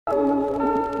I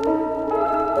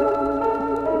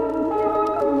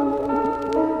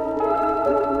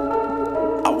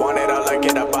want it, I like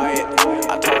it, I buy it.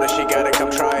 I told her she gotta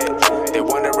come try it. They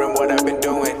wondering what I've been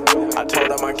doing. I told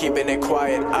them I'm keeping it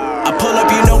quiet. I pull up,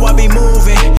 you know I be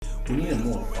moving. We need a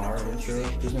more fire intro.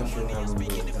 Just not sure how we're gonna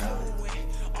go about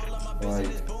it. Like,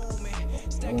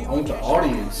 I want the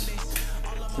audience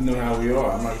to know how we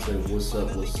are. I'm not gonna say what's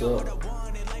up, what's up.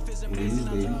 It is,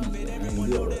 baby. I ain't gonna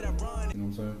do all that. You know what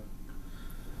I'm saying?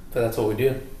 But that's what we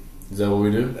do. Is that what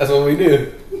we do? That's what we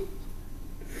do.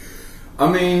 I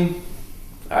mean,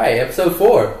 Alright, episode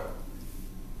 4.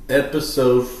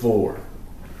 episode 4.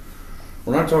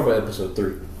 We're not talking about episode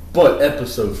 3, but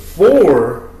episode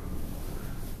 4,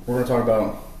 we're gonna talk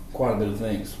about quite a bit of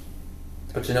things.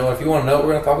 But you know what? If you want to know what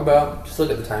we're going to talk about, just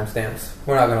look at the timestamps.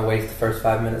 We're not going to waste the first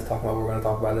 5 minutes talking about what we're going to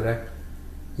talk about today.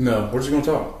 No, we're just gonna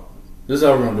talk. This is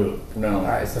how we're gonna do it from now on.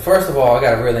 Alright, so first of all, I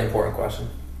got a really important question.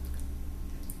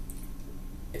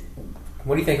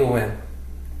 What do you think will win?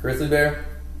 Grizzly bear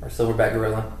or silverback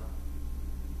gorilla?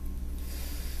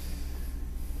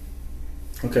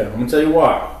 Okay, I'm gonna tell you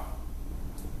why.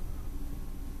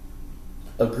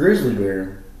 A grizzly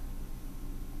bear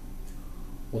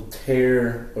will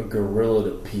tear a gorilla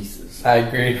to pieces. I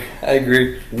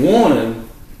agree. One,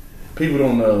 people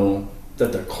don't know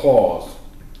that their claws,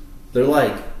 they're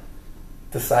like,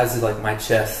 The size is like my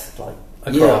chest, like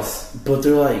across. yeah, but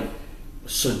they're like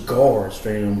cigars,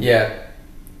 fam. Yeah.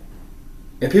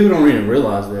 And people don't even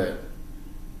realize that.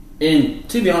 And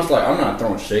to be honest, like, I'm not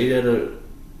throwing shade at a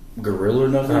gorilla or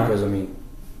nothing, because I mean,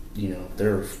 you know,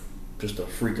 they're just a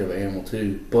freak of an animal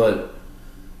too. But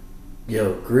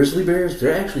yo, grizzly bears,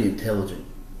 they're actually intelligent.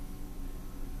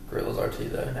 Gorillas are too,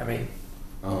 though. I mean,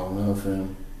 I don't know,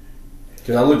 fam.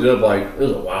 Because I looked it up, like, it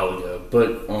was a while ago.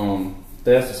 But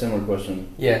they asked a similar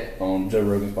question yeah. on Joe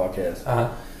Rogan's podcast. Uh-huh.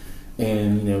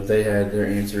 And, you know, they had their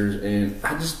answers. And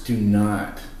I just do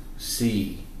not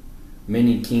see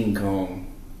many King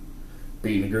Kong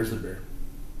beating a grizzly bear.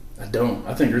 I don't.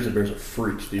 I think grizzly bears are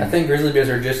freaks, dude. I think grizzly bears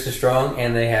are just as strong,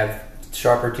 and they have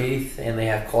sharper teeth, and they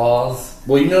have claws.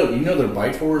 Well, you know their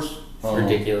bite force? It's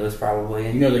ridiculous, probably.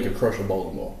 You know they could crush a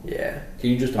bowling ball. Yeah.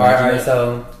 Can you just imagine Alright, that?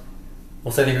 so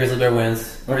we'll say the grizzly bear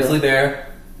wins. Okay. Grizzly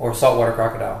bear or saltwater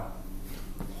crocodile?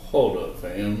 Hold up,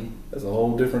 fam. That's a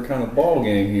whole different kind of ball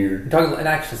game here. I'm talking, and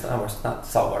actually, it's not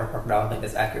saltwater crocodile. I think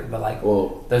that's accurate, but like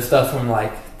Well, those stuff from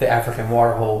like the African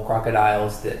waterhole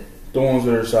crocodiles that, the ones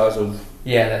that are the size of...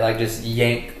 yeah, that like just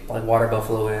yank like water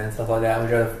buffalo in and stuff like that. Would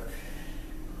you rather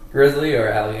grizzly or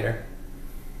alligator?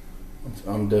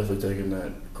 I'm definitely taking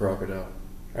that crocodile.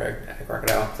 Or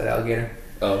crocodile? Is that alligator?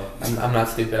 Oh. I'm not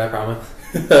stupid, I promise.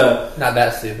 No, Not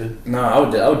that stupid. I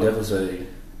would definitely say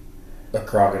a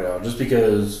crocodile, just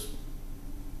because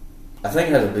I think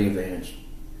it has a big advantage.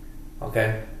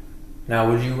 Okay.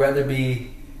 Now, would you rather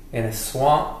be in a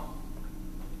swamp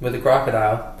with a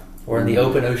crocodile or in the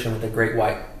open ocean with a great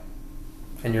white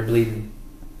and you're bleeding?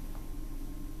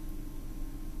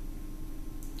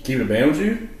 Keep it a band with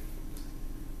you?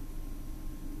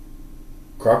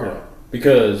 Crocodile.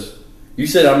 Because you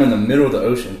said I'm in the middle of the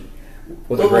ocean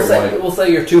with a great white. We'll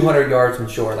say you're 200 yards from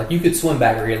shore. Like, you could swim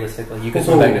back realistically. You could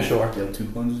swim back to shore. Yeah,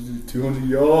 200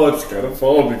 yards. Gotta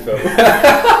follow me,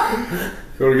 fella.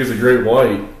 Go against a great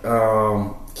white.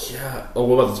 Yeah. Oh,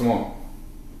 what about the swamp?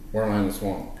 Where am I in the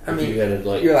swamp? I mean, you had to,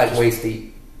 like, you're like waist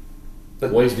deep.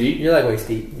 But waist deep? You're like waist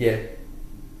deep, yeah.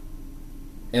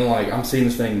 And, like, I'm seeing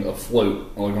this thing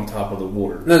afloat, like, on top of the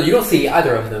water. No, you don't see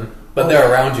either of them, but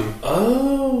they're around you.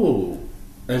 Oh.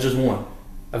 And it's just one.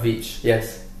 Of each,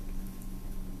 yes.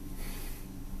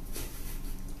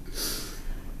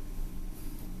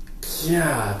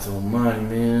 God almighty,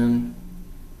 man.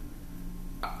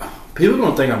 People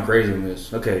don't think I'm crazy on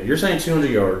this. Okay, you're saying 200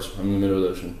 yards. I'm in the middle of the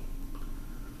ocean.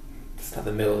 It's not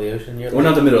the middle of the ocean. You're Well,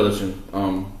 not the middle of the ocean.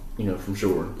 You know, from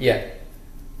shore. Yeah.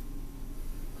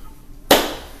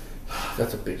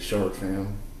 That's a big shark,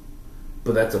 fam.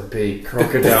 But that's a big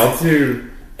crocodile, too.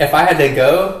 If I had to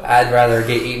go, I'd rather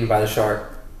get eaten by the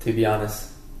shark, to be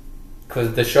honest.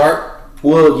 Because the shark,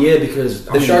 Well, yeah, because...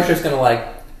 the shark's just going to, like,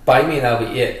 bite me and that'll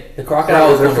be it. The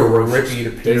crocodile is going to rip you to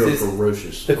They're pieces.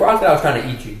 ferocious. The crocodile's trying to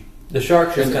eat you. The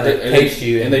shark's just going to And taste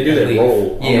you and they do that leave.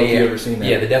 roll. I don't Yeah, know if yeah. you've ever seen that.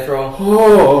 Yeah, the death roll.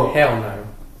 Oh, Hell no.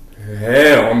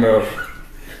 hell no.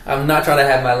 I'm not trying to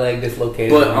have my leg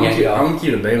dislocated. But and I'm yank it off. gonna keep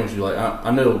it a band with you. Like, I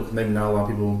know maybe not a lot of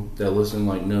people that listen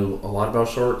like know a lot about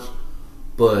sharks,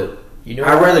 but You know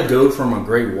I'd what? rather go from a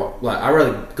great white. Like, I'd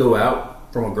rather go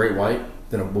out from a great white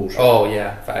than a bull shark. Oh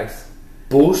yeah, facts.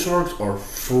 Bull sharks are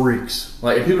freaks.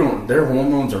 Like, if people don't, their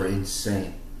hormones are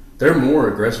insane. They're more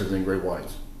aggressive than great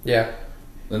whites, Yeah.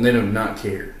 and they do not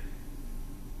care.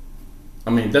 I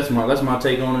mean, that's my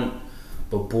take on it.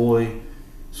 But boy,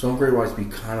 some great whites be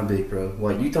kind of big, bro.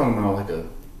 Like you talking about like a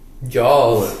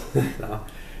Jaws. No.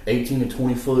 18 to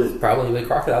 20 foot. Probably the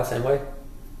crocodile same way.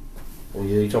 Well,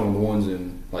 yeah, you talking about the ones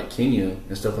in like Kenya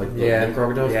and stuff like that. Yeah. Them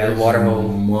crocodiles. Yeah, They're the water hole.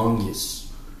 humongous.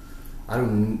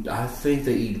 I think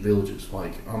they eat villages.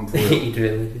 Like I'm. For They eat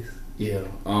villages. Yeah.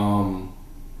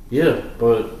 Yeah,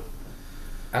 but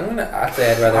I'd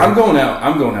say I'd rather. I'm going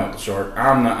out with the shark.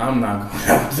 I'm not going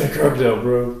out with the crocodile,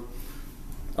 bro.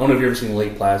 I don't know if you ever seen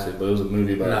Lake Placid, but it was a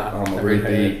movie about a really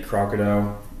big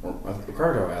crocodile or a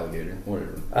crocodile alligator,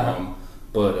 whatever.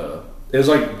 But it was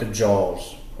like the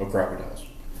jaws of crocodiles,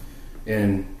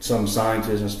 and some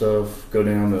scientists and stuff go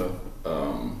down to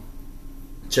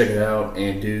check it out,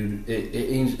 and dude,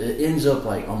 it ends up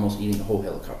like almost eating the whole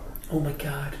helicopter. Oh my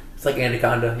god, it's like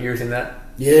Anaconda. You ever seen that?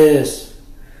 Yes.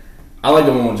 I like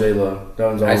the one with J-Lo. That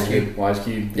one's always Ice Cube. good. Well, Ice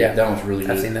Cube. Yeah. That one's really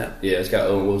good. I've seen that. Yeah, it's got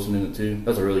Owen Wilson in it too.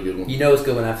 That's a really good one. You know it's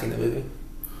good when I've seen the movie.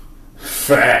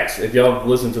 Facts. If y'all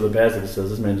listen to the past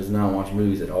episodes, this man does not watch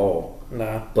movies at all.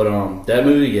 No. But that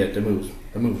movie, yeah, that movie's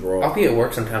raw. I'll be at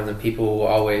work sometimes and people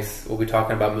will be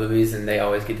talking about movies and they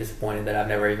always get disappointed that I've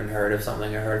never even heard of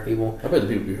something or heard of people. I bet the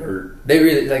people be hurt. They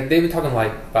really they've been talking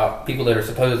like about people that are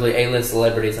supposedly A-list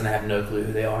celebrities and I have no clue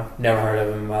who they are. Never heard of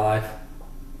them in my life.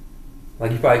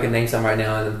 Like you probably could name some right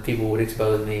now and then people would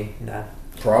expose me. Nah.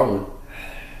 Probably.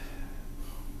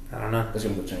 I don't know. That's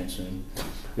gonna change soon.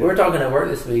 We were talking at work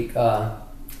this week.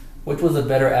 Which was a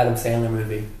better Adam Sandler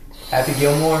movie? Happy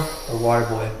Gilmore or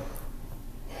Waterboy?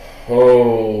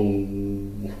 Oh.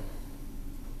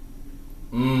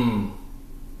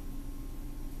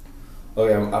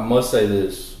 Okay, I must say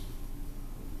this.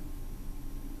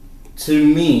 To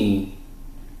me,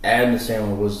 Adam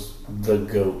Sandler was the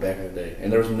GOAT back in the day,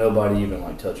 and there was nobody even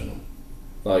like touching him.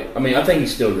 Like, I mean, I think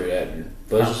he's still a great actor,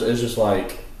 but it's just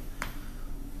like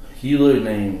you look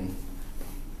name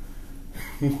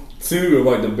two of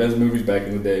like the best movies back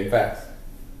in the day. Facts.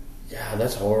 Yeah,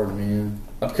 that's hard, man.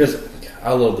 Because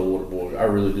I love The Waterboy, I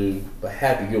really do. But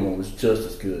Happy Gilmore was just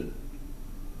as good.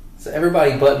 So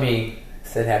everybody but me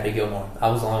said Happy Gilmore. I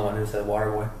was the only one who said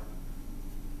Waterboy.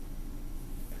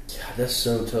 God, that's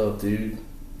so tough, dude.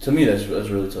 To me, that's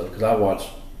really tough because I watched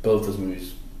both those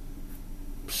movies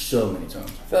so many times.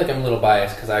 I feel like I'm a little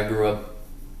biased because I grew up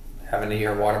having to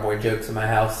hear Waterboy jokes in my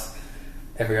house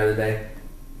every other day.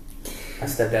 My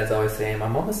stepdad's always saying, "My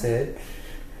mama said."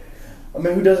 I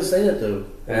mean, who doesn't say that though?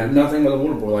 Yeah. Nothing but The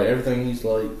Waterboy. Like everything, he's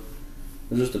like,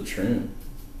 it's just a trend.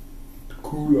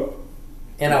 Cool up.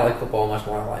 And I like football much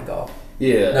more than I like golf.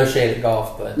 Yeah. No shade at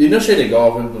golf, but You know, shit at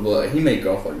golf, but like, he made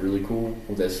golf like really cool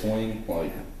with that swing.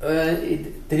 Like,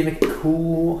 did he make it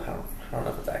cool? I don't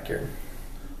know if it's accurate.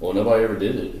 well, nobody ever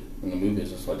did it in the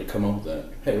movies. It's like they come up with that.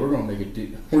 Hey, we're gonna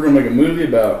make a movie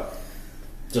about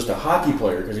just a hockey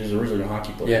player because he was originally a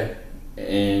hockey player. Yeah.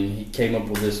 And he came up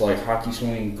with this like hockey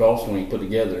swing, golf swing put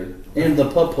together, and the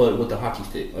putt with the hockey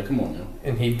stick. Like, come on now.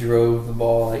 And he drove the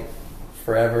ball like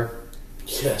forever.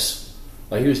 Yes.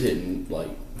 Like he was hitting like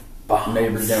Bombs.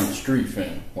 neighbors down the street,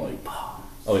 fam. Like,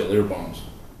 oh yeah, they were bombs,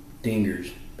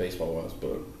 dingers, baseball wise.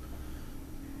 But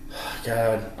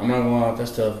God, I'm not gonna lie,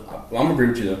 that's tough. I'm gonna agree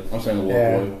with you though. I'm saying The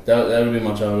Waterboy. That would be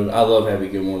my childhood. I love Happy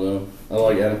Gilmore though. I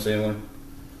like Adam Sandler.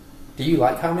 Do you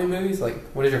like comedy movies? Like,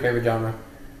 what is your favorite genre?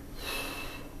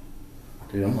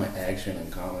 Dude, I'm like action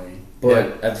and comedy,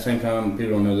 but at the same time,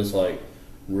 people don't know this. Like,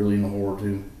 really into horror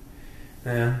too.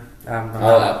 Yeah,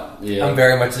 I'm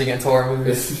very much against horror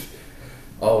movies.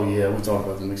 Oh yeah, we talked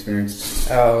about them experiences.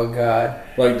 Oh god,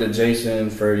 Like the Jason,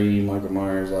 Freddy, Michael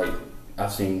Myers. Like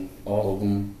I've seen all of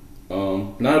them.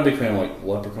 Not a big fan of like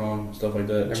Leprechaun stuff like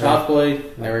that. Child's Play.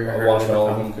 Never I watched all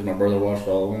of them because my brother watched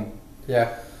all of them.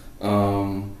 Yeah.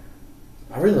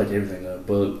 I really like everything though,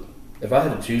 but if I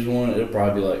had to choose one, it'd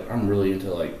probably be like I'm really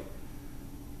into like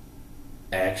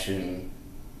action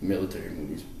military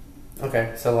movies.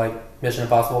 Okay, so like Mission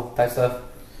Impossible type stuff.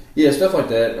 Yeah, stuff like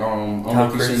that. I don't know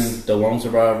if you've Cruise. seen The Lone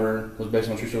Survivor was based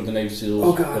on true story with the Navy SEALs.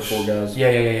 Oh gosh, The 4 guys.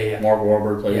 Yeah. Mark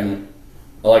Wahlberg played in it.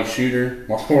 I like Shooter.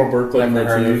 Mark Wahlberg played in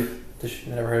that too.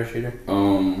 Never heard of Shooter.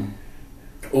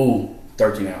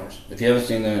 13 Hours. If you haven't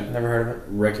seen that, Never heard of it.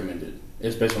 recommend it.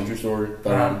 It's based on true story.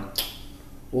 But,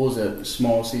 what was that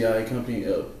small CIA company?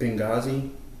 Benghazi?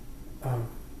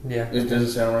 Yeah. Does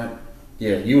it sound right?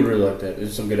 Yeah, you would really like that.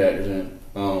 There's some good actors in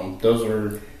it. Those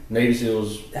are Navy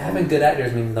SEAls. Having good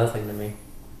actors means nothing to me.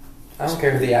 I don't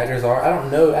care who the actors are. I don't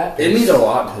know actors. It means a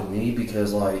lot to me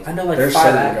because, like, I know like there's 5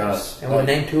 certain actors, guys. and we'll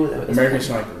name 2 of them. American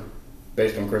Sniper,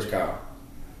 based on Chris Kyle.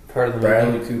 Heard of the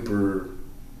Bradley movie. Cooper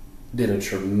did a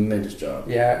tremendous job.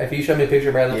 Yeah, if you showed me a picture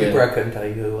of Bradley Yeah. Cooper, I couldn't tell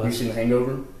you who it You was. seen The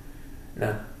Hangover?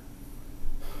 No.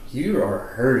 You are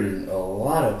hurting a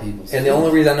lot of people. And the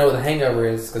only reason I know what The Hangover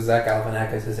is because Zach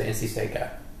Galifianakis is an NC State guy.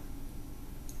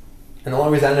 And the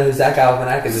only reason I know who Zach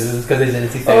Galifianakis is because he's an NC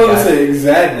State guy. I was going to say,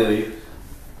 exactly.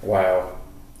 Wow.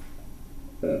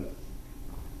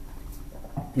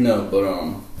 No, but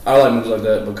I like movies like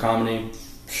that, but comedy,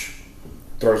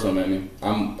 throw something at me.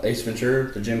 I'm Ace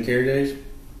Ventura, the Jim Carrey days,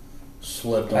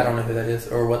 slept on. I don't know who that is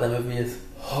or what that movie is.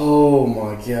 Oh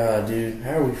my god, dude.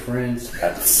 How are we friends?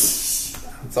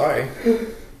 I'm sorry.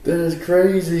 That is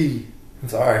crazy. I'm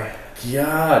sorry.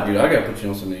 God, dude, I gotta put you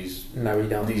on some of these. No, we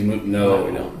don't. These movies. No,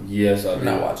 we don't. Yes, I do. I'm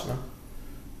not watching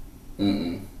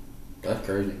them. That's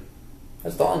crazy.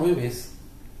 That's the only movies.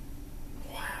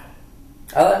 Wow.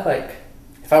 I like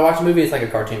if I watch a movie, it's like a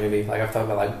cartoon movie. Like I've talked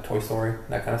about like Toy Story,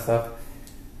 that kind of stuff.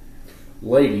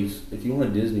 Ladies, if you want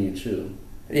a Disney and chill.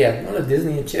 Yeah, I want a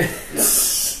Disney and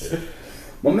chill.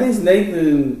 My man's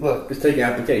Nathan is taking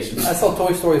applications. I saw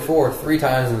Toy Story 4 3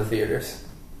 times in the theaters.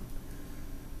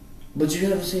 But you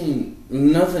haven't seen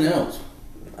nothing else.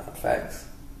 Facts.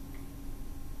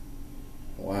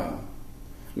 Wow.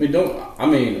 I'm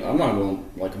not going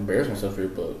to like embarrass myself here,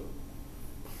 but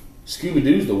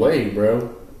Scooby-Doo's the way,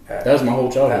 bro. That was my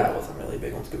whole childhood. I wasn't really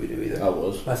big on Scooby-Doo either. I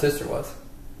was. My sister was.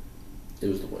 It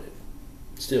was the way.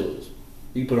 Still is.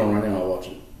 You can put it on right now, I'll watch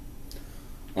it.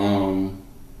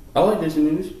 I like Disney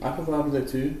movies. I can vibe with that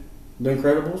too. The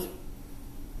Incredibles.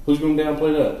 Who's going to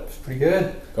downplay that? It's pretty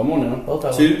good. Come on now. Both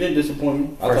of 2 them. didn't disappoint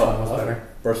me. First one was better.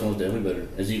 First one was definitely better.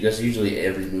 That's usually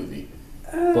every movie.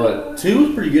 But 2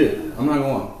 was pretty good. I'm not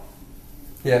going to lie.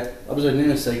 Yeah. I was like,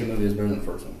 the second movie is better than the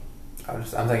first one.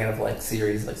 I'm thinking of like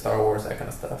series, like Star Wars, that kind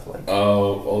of stuff. Like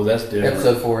Oh, that's different.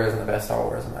 Episode 4 isn't the best Star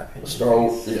Wars in my opinion. Star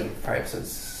Wars, yeah. Probably episode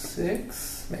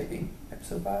 6, maybe.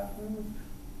 Episode 5.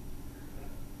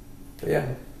 But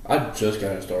yeah. I just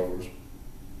got into Star Wars.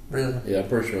 Really? Yeah, I'm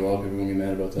pretty sure a lot of people are going to be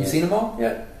mad about that. You seen them all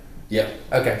yet? Yeah.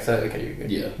 Okay, you're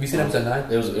good. Yeah. You seen episode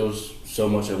 9? It was so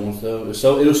much at once though. It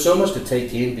was so much to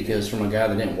take in because from a guy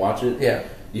that didn't watch it, Yeah.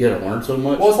 you had to learn so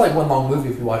much. Well, it's like one long movie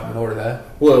if you watch them in order, though.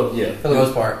 Well, yeah, For the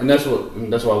most part. and that's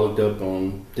why I looked up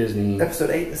on Disney. Episode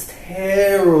 8 is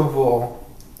terrible.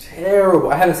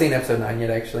 Terrible. I haven't seen episode 9 yet,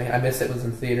 actually. I missed it was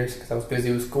in theaters because I was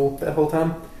busy with school that whole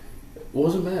time. It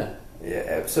wasn't bad. Yeah,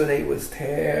 episode 8 was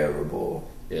terrible.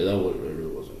 Yeah, that really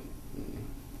wasn't.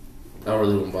 I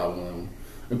really wouldn't buy one of them.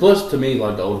 And plus, to me,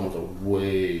 like the old ones are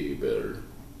way better.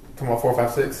 Come on, 4,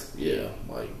 5, 6. Yeah,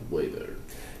 like way better.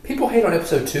 People hate on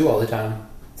episode 2 all the time,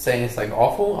 saying it's like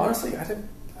awful. Honestly, I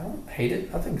don't hate it.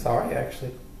 I think it's alright,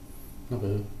 actually. Not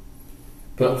bad.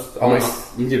 But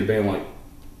But you get a band like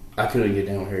I couldn't get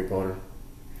down with Harry Potter.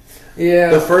 Yeah,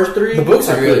 The first 3, the books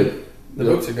are I good. could. The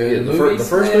books are good. Yeah, The the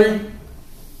first 3,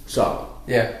 solid.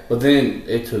 Yeah. But then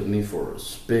it took me for a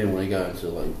spin when I got into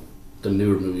like the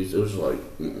newer movies. It was like,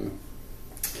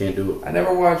 can't do it. I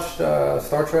never watched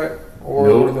Star Trek or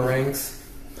Nope. Lord of the Rings.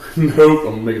 Nope, I'm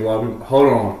gonna make a lot of people. Hold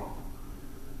on.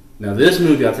 Now this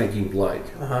movie I think you would like.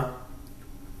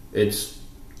 It's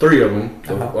 3 of them.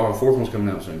 The 4th one's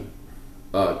coming out soon.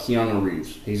 Keanu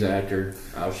Reeves. He's an actor.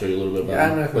 I'll show you a little bit about Yeah, I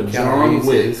him. know who But Keanu John Reeves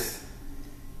Wick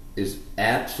is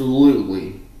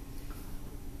absolutely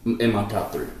in my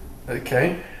top 3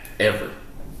 Okay. ever.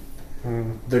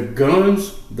 The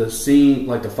guns, the scene,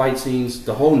 like the fight scenes,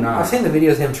 the whole nine. I've seen the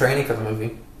videos of him training for the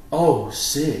movie. Oh,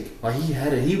 sick! Like he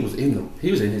had it. He was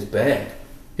in his bag.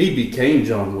 He became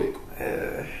John Wick.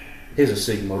 He has a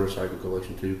sick motorcycle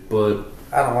collection too. But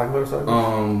I don't like motorcycles.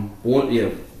 I'm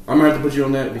gonna have to put you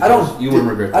on that because you wouldn't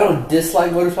regret that. I don't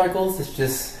dislike motorcycles. It's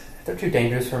just they're too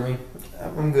dangerous for me.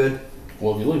 I'm good.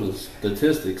 Well, if you look at the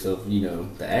statistics of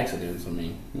the accidents, I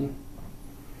mean,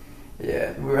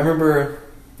 Yeah, I remember.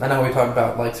 I know we talked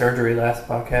about like surgery last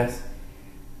podcast.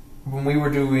 When we were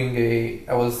doing when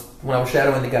I was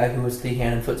shadowing the guy who was the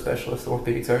hand and foot specialist, the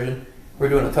orthopedic surgeon. We were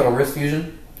doing a total wrist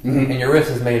fusion, and your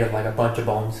wrist is made of like a bunch of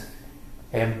bones.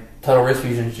 And total wrist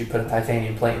fusion is you put a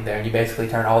titanium plate in there, and you basically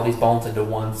turn all these bones into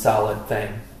one solid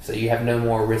thing. So you have no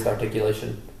more wrist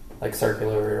articulation, like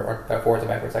circular or forwards and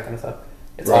backwards, that kind of stuff.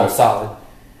 It's all solid.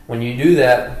 When you do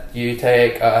that, you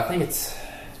take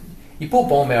you pull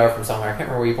bone marrow from somewhere. I can't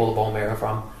remember where you pull the bone marrow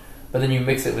from. But then you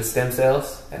mix it with stem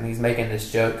cells, and he's making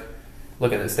this joke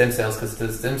looking at the stem cells because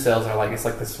the stem cells are like, it's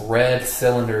like this red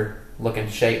cylinder looking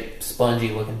shape, spongy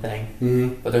looking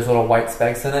thing. But there's little white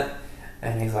specks in it.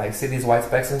 And he's like, see these white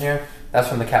specks in here? That's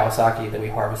from the Kawasaki that we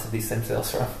harvested these stem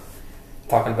cells from.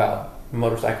 Talking about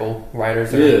motorcycle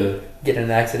riders or getting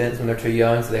in accidents when they're too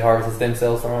young, so they harvest the stem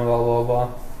cells from them, blah, blah,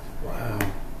 blah. wow.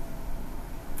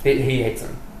 He hates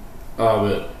them. Oh,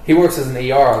 but He works as an ER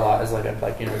a lot, as like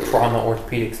trauma,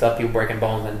 orthopedic stuff, people breaking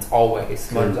bones, and it's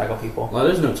always motorcycle people.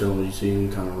 there's no telling what you see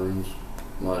in kind of rooms.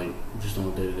 like just on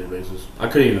a day-to-day basis. I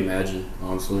couldn't even imagine,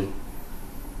 honestly.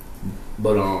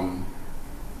 But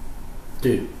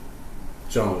dude,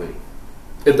 John Wick.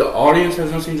 If the audience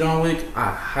has not seen John Wick,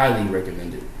 I highly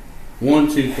recommend it.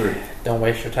 1, 2, 3. Don't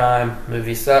waste your time.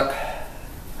 Movies suck.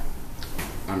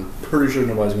 I'm pretty sure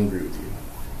nobody's gonna agree with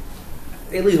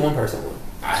you. At least one person would.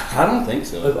 I don't think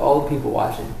so. Of all the people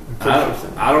watching,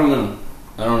 I don't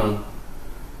know.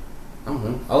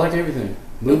 I like everything.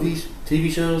 Movies,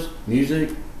 TV shows, music,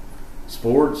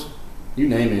 sports, you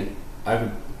name it.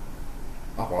 I'll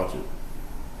watch it.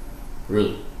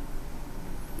 Really.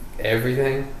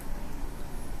 Everything.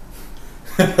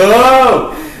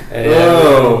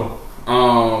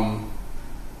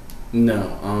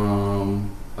 No.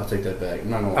 I'll take that back. I'm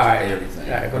not gonna watch everything.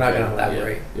 All right, we're not gonna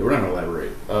elaborate. Yeah, we're not gonna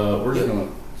elaborate. We're just gonna.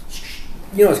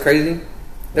 You know what's crazy?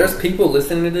 There's people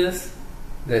listening to this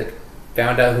that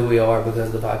found out who we are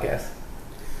because of the podcast.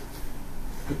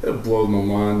 That blows my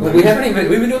mind. Like, we've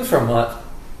been doing this for a month.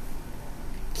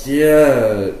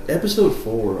 Yeah, episode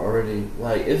 4 already.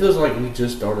 Like, it feels like we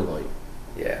just started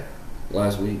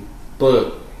last week.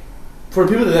 But for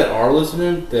people that are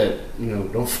listening that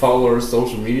don't follow our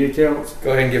social media accounts,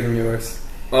 go ahead and give them yours.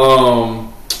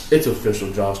 It's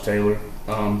official, Josh Taylor.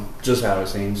 Just how it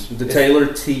seems. The Taylor,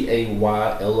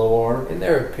 Taylor. Isn't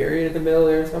there a period in the middle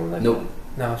there or something like that? Nope.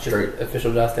 No, it's straight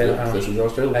official Josh Taylor. Yeah, official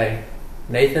Josh Taylor. Hey,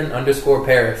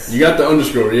 Nathan_Paris. You got the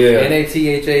underscore, yeah.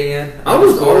 NATHAN. I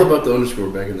was all about the underscore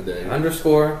back in the day.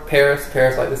 _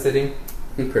 Paris like the city.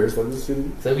 Paris like the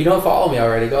city. So if you don't follow me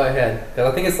already, go ahead.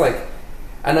 Because I think it's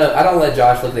I know I don't let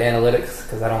Josh look at the analytics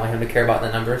because I don't want him to care about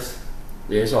the numbers.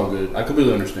 Yeah, it's all good. I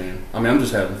completely understand. I mean, I'm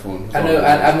just having fun.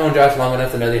 I've known Josh long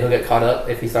enough to know that he'll get caught up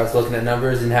if he starts looking at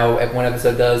numbers and how one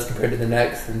episode does compared to the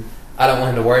next, and I don't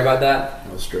want him to worry about that.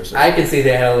 I was stressed. I can see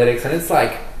the analytics, and it's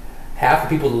like half the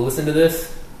people who listen to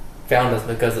this found us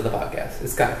because of the podcast.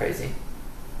 It's kind of crazy.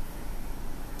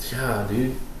 Yeah, dude.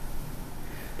 You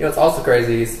know what's also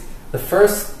crazy is the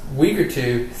first week or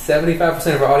two,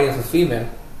 75% of our audience was female.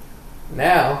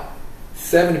 Now,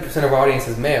 70% of our audience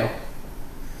is male.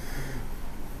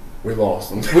 We lost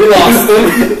them. We lost them.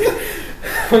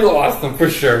 We lost them for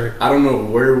sure. I don't know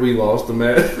where we lost them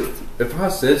at. If I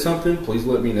said something, please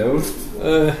let me know.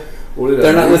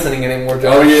 They're not listening anymore,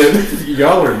 Josh. Oh yeah,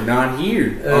 y'all are not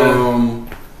here.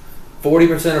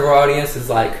 40% of our audience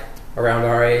is around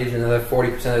our age, and another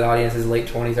 40% of the audience is late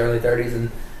 20s, early 30s,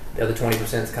 and the other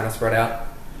 20% is kind of spread out.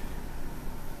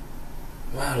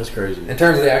 Wow, that's crazy. In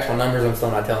terms of the actual numbers, I'm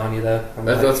still not telling you though.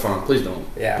 That's fine. Please don't.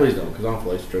 Yeah. Please don't, because I don't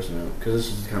feel like stressing out. Because this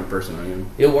is the kind of person I am.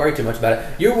 You'll worry too much about it.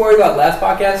 You were worried about last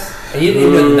podcast, and you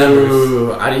didn't even know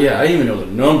the numbers. I didn't even know the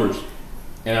numbers,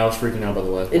 and I was freaking out about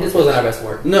the last. It just wasn't our best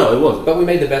work. No, it wasn't. But we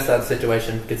made the best out of the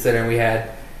situation, considering we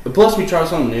had. But plus, we tried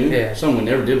something new. Yeah. Something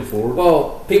we never did before.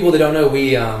 Well, people that don't know,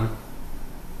 we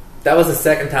that was the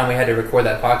second time we had to record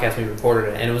that podcast. We recorded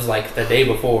it, and it was the day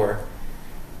before.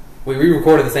 We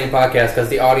re-recorded the same podcast because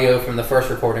the audio from the first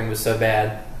recording was so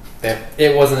bad that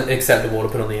it wasn't acceptable to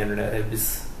put on the internet. It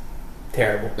was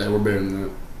terrible. Yeah, we're better than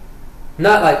that.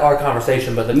 Not our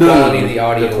conversation, but the quality of the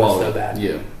audio was so bad.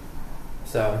 Yeah.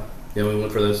 So. Yeah, we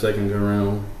went for that second go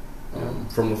around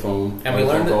from the phone. And we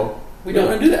learned that we don't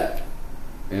want to do that.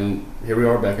 And here we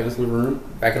are back in this living room.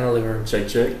 Back in the living room. Check.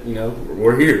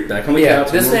 We're here. Back on the couch.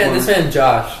 This man,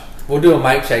 Josh, we'll do a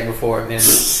mic check before. And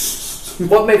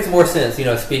what makes more sense,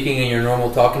 speaking in your normal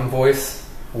talking voice,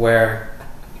 where,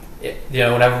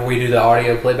 whenever we do the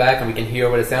audio playback and we can hear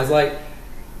what it sounds like,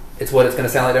 it's what it's going to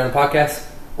sound like during the podcast,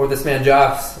 or this man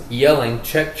Josh yelling,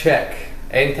 check.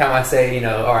 Anytime I say,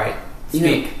 all right,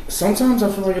 speak. Sometimes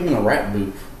I feel like I'm in a rap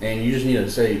booth, and you just need to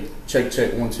say, check,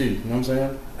 1, 2. You know what I'm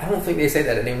saying? I don't think they say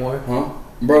that anymore. Huh?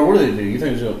 Bro, what do? You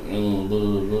think it's just,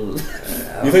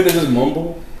 you think they just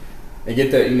mumble and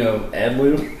get that,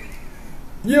 ad-lib?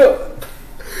 Yeah.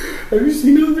 Have you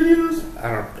seen those videos?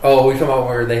 I don't. Oh, we're talking about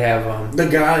where they have the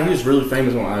guy. He was really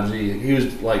famous on IG. He was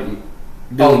doing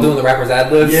the rapper's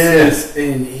ad libs. Yes,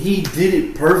 and he did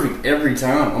it perfect every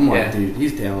time. I'm like, dude,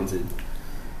 he's talented.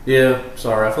 Yeah,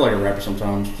 sorry, I feel like a rapper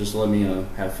sometimes. Just let me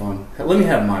have fun. Let me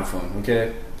have my fun,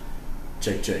 okay?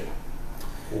 Check.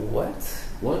 What?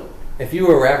 If you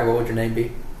were a rapper, what would your name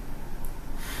be?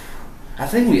 I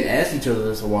think we asked each other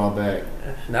this a while back.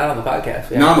 Not on the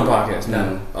podcast. Not on the podcast,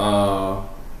 no.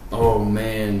 Oh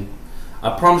man, I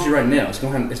promise you right now, it's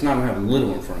not gonna have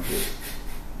little in front of it.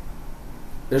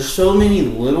 There's so many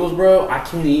littles, bro. I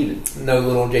can't even. No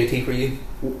little JT for you.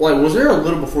 Was there a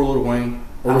little before Lil Wayne?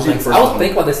 Or was he the first I was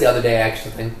thinking about this the other day,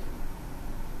 actually.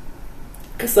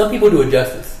 Because some people do it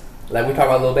justice. Like we talk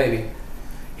about Lil Baby.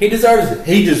 He deserves it.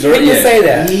 He deserves it. People say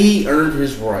that. He earned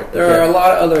his right. There are a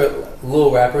lot of other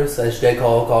little rappers, as J.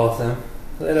 Cole calls them.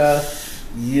 That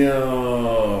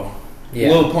Yo. yeah,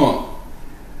 Lil Pump.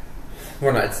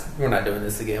 we're not doing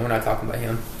this again. We're not talking about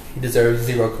him. He deserves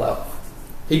zero clout.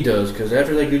 He does, because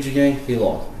after that Gucci Gang, he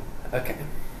lost. Okay,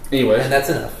 Anyways. and that's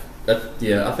enough.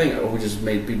 Yeah, I think we just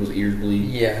made people's ears bleed.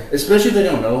 Yeah, Especially if they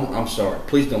don't know. I'm sorry.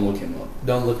 Please don't look him up.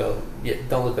 don't look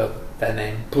up that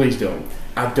name. Please don't.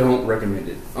 I don't recommend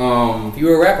it. If you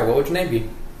were a rapper, what would your name be?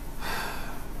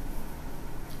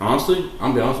 Honestly,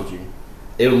 I'm gonna be honest with you.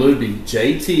 It would literally be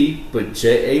JT, but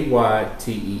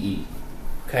JAYTEE.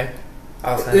 Okay,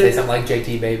 I was gonna say something like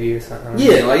JT Baby or something.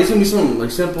 Yeah, like it's gonna be something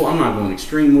like simple. I'm not going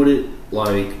extreme with it.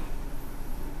 Like,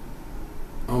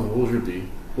 I don't know, what would it be?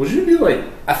 Would it be like?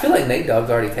 I feel like Nate Dogg's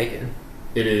already taken.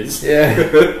 It is. Yeah,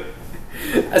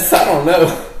 I don't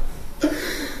know.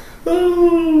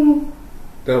 Oh,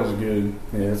 that was good.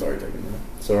 Yeah, it's already taken. Now.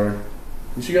 Sorry.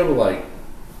 You should go with like.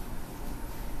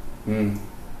 I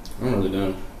don't really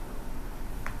know.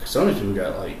 Cause some of these people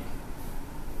got like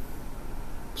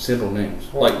simple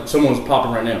names. Like someone's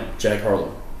popping right now, Jack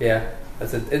Harlow. Yeah,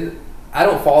 that's it. And I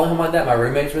don't follow him like that. My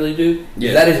roommates really do. Yeah.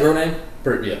 Is that his real name?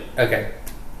 Yeah. Okay.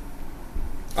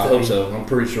 I hope so. I'm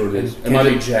pretty sure it is. It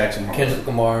might be Jackson Harlow. Kendrick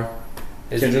Lamar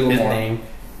is Kendrick his Lamar. name.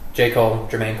 J. Cole,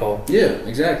 Jermaine Cole. Yeah,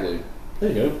 exactly. There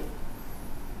you go.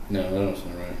 No, that don't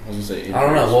sound right. I was gonna say. I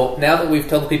don't know. Well, now that we've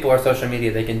told the people our social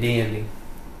media, they can DM me.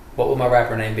 What would my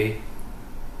rapper name be?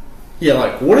 Yeah,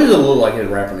 like what does it look like his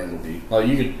rapper name would be? Like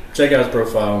you could check out his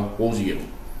profile. What would you give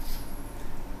him?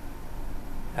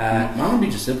 Mine would be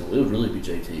just simple. It would really be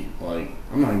JT. Like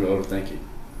I'm not even gonna overthink it.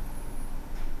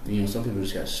 You know, some people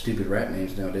just got stupid rap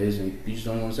names nowadays, and you just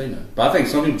don't want to say nothing. But I think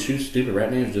some people choose stupid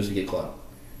rap names just to get clout.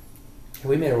 If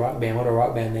we made a rock band, what would a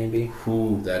rock band name be?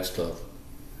 Ooh, that's tough.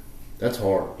 That's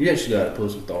hard. You actually got to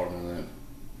put some thought into that.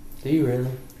 Do you really?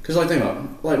 Because like think about it,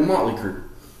 like Motley Crue.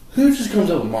 Who just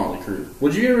comes up with Motley Crue?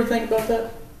 Would you ever think about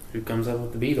that? Who comes up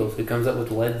with the Beatles? Who comes up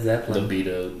with Led Zeppelin? The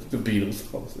Beatles. The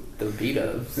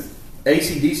Beatles.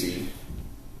 AC/DC.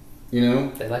 You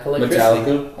know? They like electricity.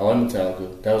 Metallica. I like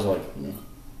Metallica. That was like, you know,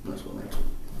 that's what makes it.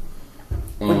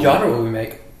 What genre would we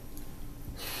make?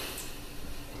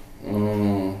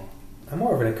 I'm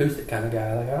more of an acoustic kind of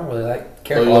guy. Like I don't really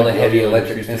care for all the heavy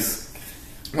electricness.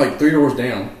 Like 3 Doors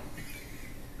Down.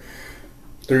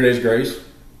 3 Days Grace.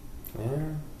 Yeah.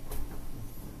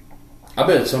 I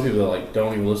bet some people that like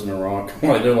don't even listen to rock.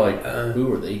 Like they're like,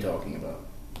 who are they talking about?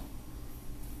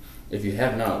 If you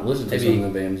have not listened to some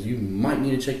of the bands, you might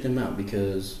need to check them out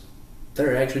because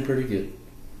they're actually pretty good.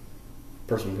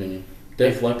 Personal opinion.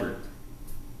 Def Leppard.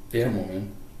 Yeah. Come on,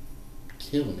 man.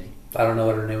 Killing me. I don't know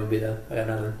what her name would be though. I got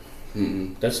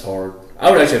nothing. That's hard. I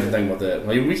would actually have to think about that.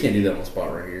 Like, we can't do that on the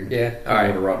spot right here. Yeah. All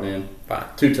right. Rock band. Fine.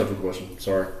 Too tough a question.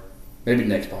 Sorry. Maybe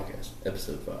next podcast,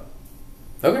 episode 5.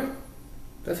 Okay.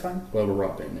 That's fine. We'll have a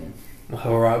rock band name. We'll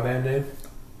have a rock band name?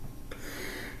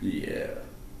 Yeah.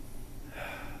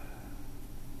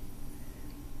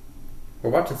 We're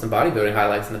watching some bodybuilding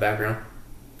highlights in the background.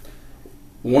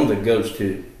 One of the goats,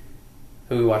 too.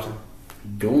 Who are we watching?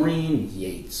 Dorian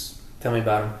Yates. Tell me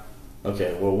about him.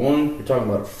 Okay, well, one, you're talking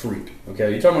about a freak.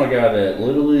 Okay, you're talking about a guy that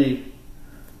literally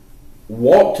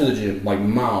walked to the gym, like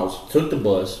miles, took the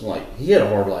bus. Like, he had a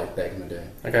hard life back in the day.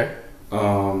 Okay.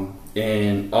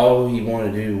 And all he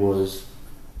wanted to do was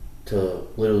to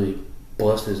literally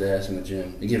bust his ass in the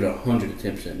gym and give it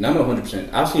 110%. Not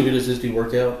 100%. I've seen videos of this dude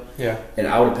work out. Yeah. And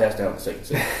I would have passed out in the second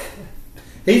set.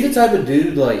 He's the type of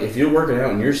dude, like, if you're working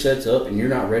out and your set's up and you're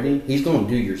not ready, he's going to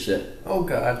do your set. Oh,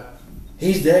 God.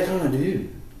 He's that kind of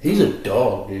dude. He's a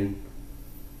dog, dude.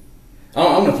 I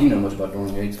don't know if you know much about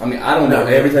Dorian Yates. I mean, I don't know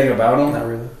everything about him. Not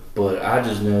really. But I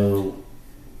just know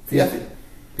he's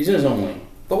in his own lane.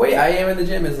 The way I am in the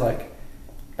gym is like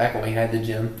back when we had the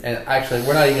gym. And actually,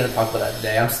 we're not even going to talk about that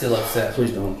today. I'm still upset.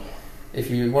 Please don't.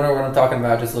 If you wonder what I'm talking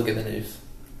about, just look at the news.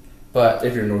 But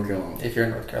if you're in North Carolina. If you're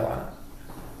in North Carolina.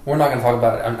 We're not going to talk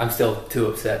about it. I'm still too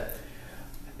upset.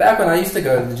 Back when I used to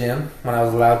go to the gym, when I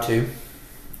was allowed to,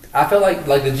 I felt like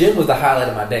the gym was the highlight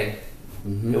of my day.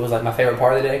 Mm-hmm. It was like my favorite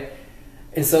part of the day.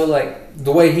 And so like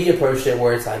the way he approached it,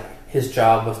 where it's like his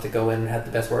job was to go in and have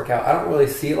the best workout, I don't really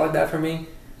see it like that for me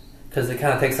because it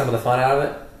kind of takes some of the fun out of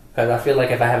it. Because I feel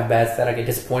like if I have a bad set, I get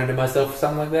disappointed in myself or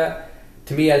something like that.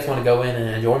 To me, I just want to go in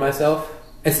and enjoy myself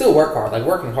and still work hard. Like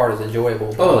working hard is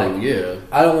enjoyable. But yeah.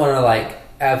 I don't want to like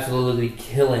absolutely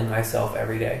killing myself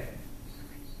every day.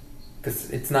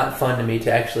 Because it's not fun to me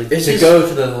to actually go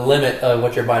to the limit of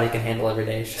what your body can handle every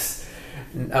day. It's just,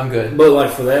 I'm good. But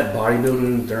like for that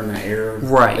bodybuilding during that era,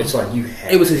 right? It's like you.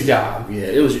 Had it was his job. Yeah,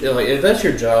 it was like if that's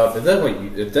your job,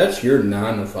 if that's your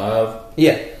 9 to 5.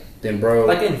 Yeah, then bro,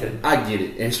 Like anything. I get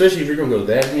it. And especially if you're gonna go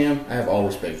that ham, I have all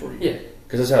respect for you. Yeah.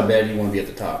 Because that's how bad you want to be at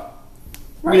the top.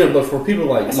 Right. You know, but for people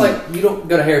like It's like you don't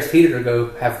go to Harris Teeter to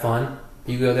go have fun.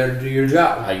 You go there to do your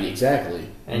job. Exactly.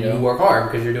 And you work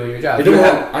hard because you're doing your job.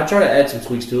 I try to add some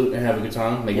tweaks to it and have a good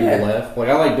time, make people Yeah. laugh. Like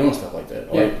I like doing stuff like that.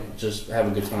 Yeah. Like just have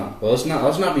a good time. But let's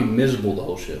not be miserable the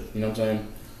whole shift. You know what I'm saying?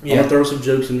 Yeah. I'm gonna throw some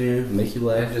jokes in there, make you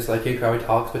laugh. And just like he probably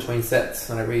talks between sets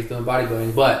whenever he's doing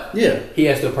bodybuilding, but Yeah. he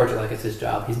has to approach it like it's his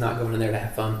job. He's not going in there to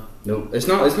have fun. Nope. It's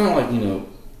not like, you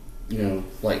know,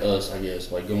 like us, I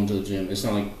guess, like going to the gym. It's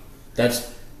not like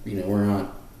that's, we're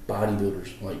not bodybuilders.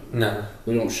 Like, No.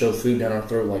 we don't shove food down our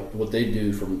throat like what they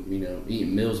do from,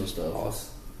 eating meals and stuff. Pause.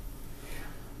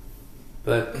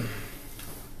 But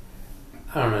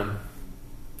I don't know.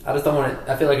 I just don't want it.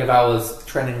 I feel like if I was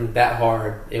training that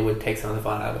hard, it would take some of the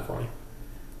fun out of it for me.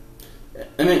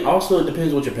 I mean, also it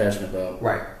depends what you're passionate about.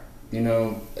 Right.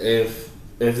 If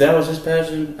that was his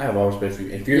passion, I have all respect for you.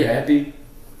 If you're Yeah. happy,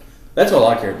 that's all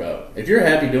I care about. If you're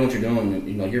happy doing what you're doing,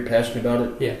 and you're passionate about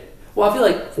it. Yeah. Well, I feel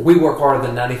like we work harder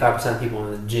than 95% of people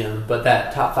in the gym, but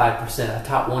that top 5%,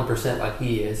 top 1% like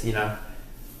he is,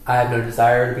 I have no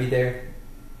desire to be there.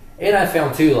 And I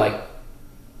found too, like,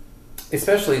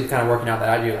 especially the kind of working out that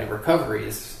I do, like recovery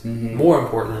is more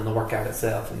important than the workout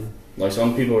itself. And Like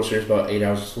some people are serious about 8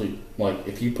 hours of sleep. Like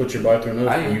if you put your body through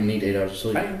enough, you need 8 hours of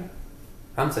sleep.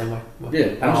 I'm the same way. Well, Yeah, I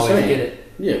don't I'm always saying. get it.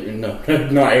 Yeah, no,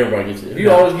 not everybody gets it. If you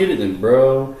No. always get it, then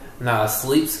bro, Nah, a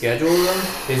sleep schedule though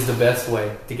is the best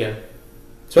way to go.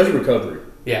 especially recovery.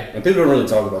 Yeah. And people don't really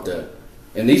talk about that.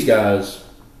 And these guys,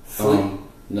 Sleep.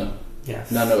 no. Yeah.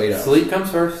 Not no 8 hours. Sleep comes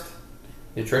first,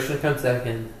 nutrition comes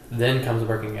second, then comes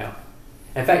working out.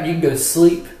 In fact, you can go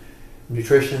sleep,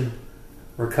 nutrition,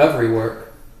 recovery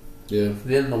work, Yeah.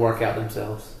 then the workout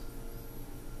themselves.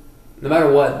 No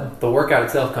matter what, the workout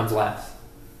itself comes last.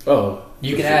 Oh.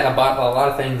 You for can sure. add a lot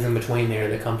of things in between there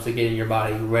that comes to getting your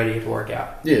body ready to work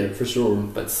out. Yeah, for sure.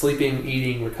 But sleeping,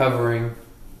 eating, recovering,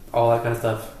 all that kind of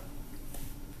stuff.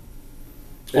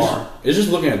 It's just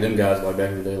looking at them guys like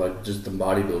back in the day, like just the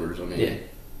bodybuilders. I mean, Yeah.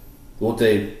 what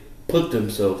they put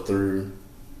themselves through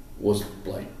was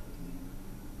like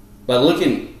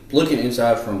looking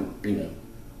inside from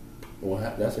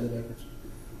what did I say that backwards?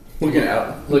 Looking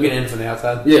out, Looking in from the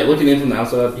outside. yeah, looking in from the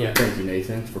outside. Yeah. Thank you,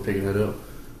 Nathan, for picking that up.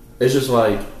 It's just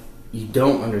like you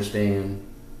don't understand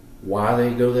why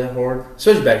they go that hard,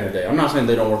 especially back in the day. I'm not saying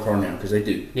they don't work hard now because they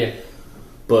do, Yeah.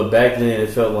 but back then it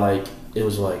felt like it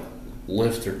was like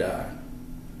lift or die.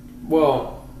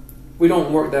 Well, we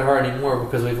don't work that hard anymore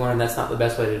because we've learned that's not the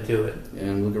best way to do it.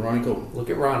 And look at Ronnie Coleman. Look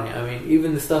at Ronnie. I mean,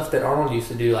 even the stuff that Arnold used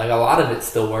to do, like a lot of it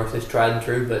still works. It's tried and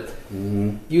true. But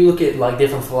you look at like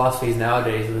different philosophies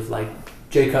nowadays. With like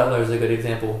Jay Cutler is a good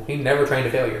example. He never trained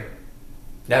a failure.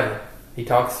 Never. He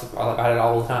talks about it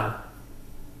all the time.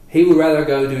 He would rather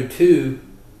go do 2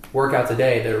 workouts a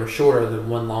day that are shorter than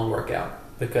 1 long workout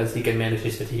because he can manage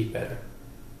his fatigue better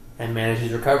and manage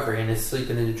his recovery and his sleep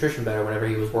and his nutrition better whenever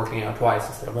he was working out twice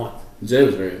instead of once. Jay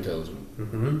was very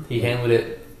intelligent. He handled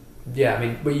it. Yeah, I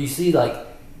mean, but you see, like,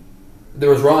 there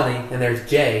was Ronnie and there's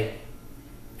Jay,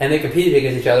 and they competed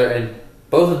against each other, and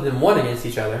both of them won against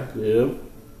each other Yeah.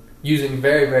 using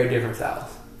very, very different styles.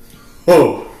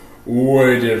 Oh,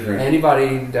 way different.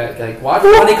 Anybody that like watch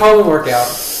Ronnie Coleman workout,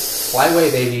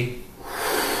 lightweight baby,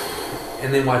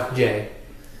 and then watch Jay.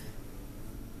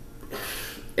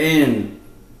 And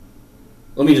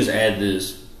let me just add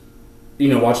this.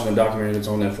 Watching the documentary that's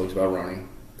on Netflix about Ronnie.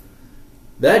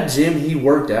 That gym he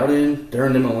worked out in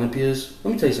during them Olympias,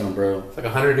 let me tell you something, bro. It's like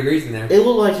 100 degrees in there. It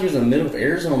looked like he was in the middle of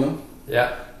Arizona,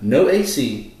 Yeah. no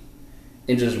AC,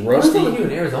 and just What's rusty. up with you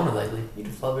in Arizona lately? You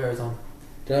just love Arizona.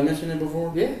 Did I mention it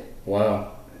before? Yeah.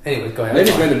 Wow. Anyway, go ahead. Maybe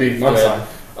it's meant to be. My I'm bad.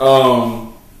 sorry.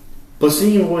 But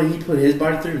seeing what he put his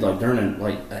body through, like during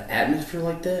an atmosphere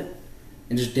like that,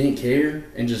 and just didn't care,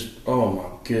 and just oh my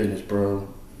goodness, bro.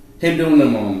 Him doing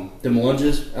them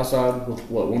lunges outside with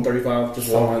 135, just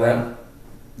Something walking like around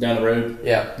down the road,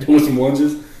 Yeah. doing some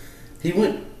lunges. He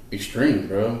went extreme,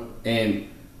 bro, and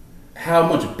how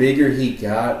much bigger he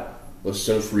got was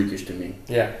so freakish to me.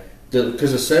 Yeah.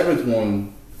 Because the 7th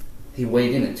one, he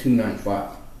weighed in at 295.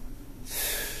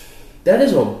 That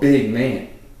is a big man.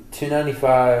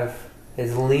 295,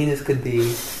 as lean as could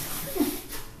be.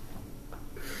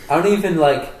 I don't even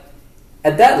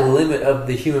at that limit of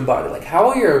the human body. Like, how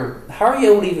are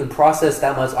you able to even process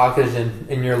that much oxygen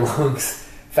in your lungs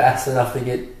fast enough to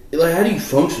get? Like, how do you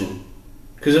function?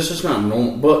 Because that's just not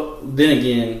normal. But then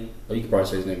again, you can probably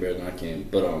say his name better than I can.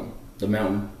 But the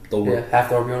mountain, Thor, Half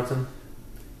Thor Bjornsson.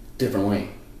 different way.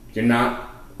 You're not.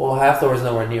 Well, Half Thor is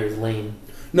nowhere near as lean.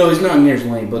 No, he's not near as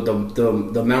lean. But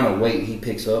the amount of weight he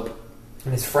picks up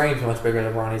And his frame's much bigger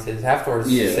than Ronnie's is. Hafthor is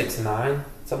 6'9",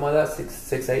 something like that.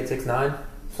 6'8", 6'9",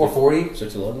 440.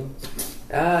 6'11".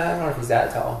 I don't know if he's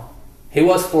that tall. He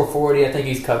was 440. I think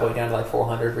he's cut way down to like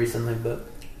 400 recently, but.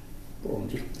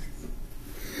 400.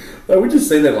 We just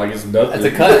say that like it's nothing.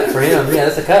 That's a cut for him. Yeah,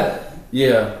 that's a cut.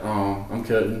 Yeah, I'm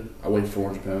cutting. I weigh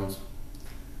 400 pounds.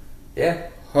 Yeah.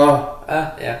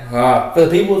 Yeah. For the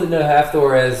people that know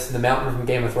Hafthor as the Mountain from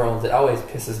Game of Thrones, it always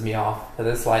pisses me off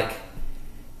because it's like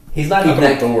he's not even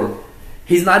that.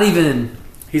 He's not even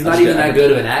that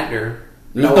good of an actor.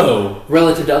 No,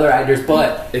 relative to other actors.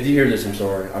 But if you hear this, I'm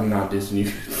sorry. I'm not dissing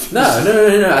you.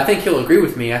 No. I think he'll agree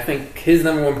with me. I think his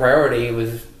number one priority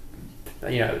was,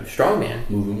 strongman,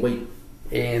 moving weight,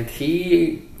 and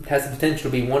he has the potential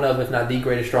to be one of, if not the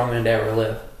greatest strongman to ever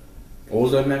live. What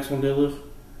was that maximum deadlift?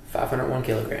 501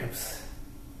 kilograms.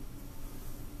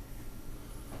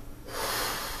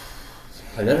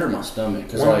 Like, that hurt my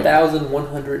stomach.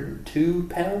 1,102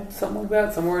 pounds, something like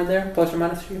that, somewhere in there, plus or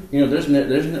minus a few. There's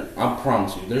I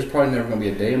promise you, there's probably never going to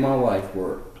be a day in my life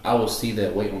where I will see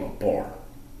that weight on a bar.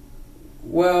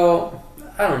 Well,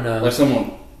 I don't know. Like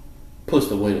someone puts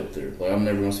the weight up there. Like, I'm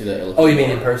never going to see that elephant. Oh, you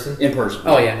mean in person? In person.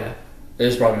 Oh, yeah, no.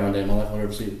 There's probably not a day in my life I'll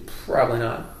ever see it. Probably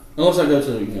not. Unless I go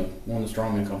to, one of the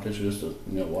strongman competitions just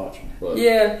to, watch. But,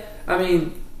 yeah, I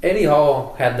mean, Eddie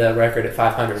Hall had the record at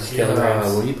 500 kilograms.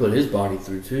 Well, he put his body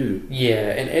through, too.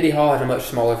 Yeah, and Eddie Hall had a much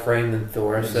smaller frame than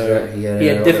Thor, so he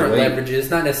had different leverages,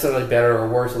 not necessarily better or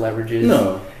worse leverages.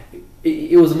 No.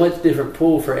 It was a much different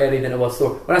pull for Eddie than it was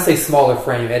Thor. When I say smaller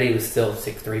frame, Eddie was still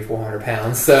 6'3", 400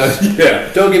 pounds, so yeah.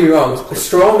 Don't get me wrong.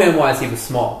 Strongman-wise, he was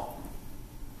small.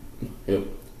 Yep.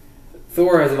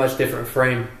 Thor has a much different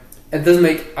frame. It doesn't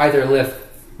make either lift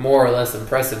more or less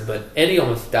impressive, but Eddie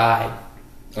almost died.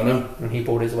 I know. When he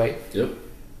pulled his weight. Yep.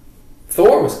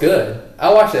 Thor was good.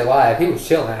 I watched it live. He was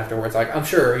chilling afterwards. Like, I'm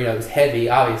sure, it was heavy,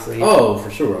 obviously. Oh,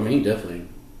 for sure. I mean, he definitely...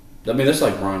 that's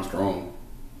like Brian Strong.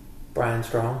 Brian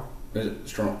Strong? Is it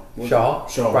Strong? Shaw?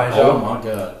 Brian Shaw? Shaw? Oh, my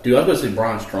God. Dude, I was going to say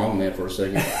Brian Strong, man, for a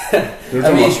second. They're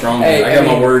talking about Strong, hey, man.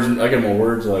 I got my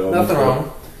words like... Nothing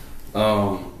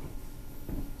wrong.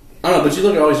 I don't know, but you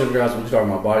look at all these other guys. We're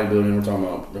talking about bodybuilding. We're talking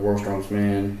about the world's strongest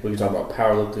man. We can talk about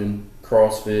powerlifting,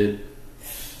 CrossFit.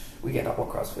 We can't talk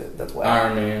about CrossFit. That's why.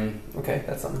 Ironman. Okay,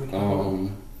 that's something we can talk about.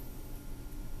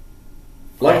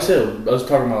 Like I said, I was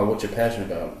talking about what you're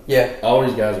passionate about. Yeah. All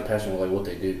these guys are passionate about what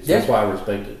they do. So that's why I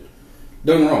respect it.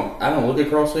 Don't get me wrong. I don't look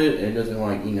at CrossFit and it doesn't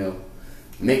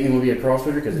make me want to be a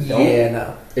CrossFitter because it don't. Yeah,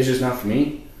 no. It's just not for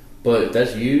me. But if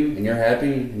that's you and you're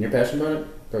happy and you're passionate about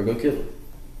it, bro, go kill it.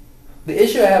 The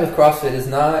issue I have with CrossFit is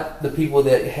not the people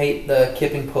that hate the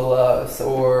kipping pull-ups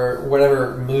or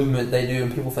whatever movement they do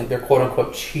and people think they're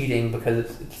quote-unquote cheating because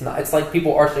it's not. It's like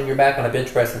people arching your back on a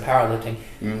bench press and powerlifting.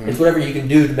 Mm-hmm. It's whatever you can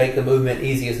do to make the movement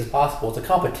easiest as possible. It's a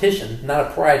competition, not a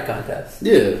pride contest.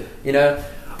 Yeah.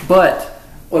 But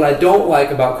what I don't like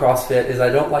about CrossFit is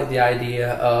I don't like the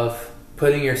idea of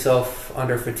putting yourself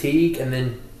under fatigue and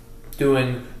then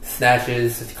doing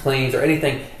snatches, cleans, or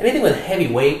anything with heavy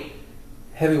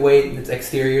weight that's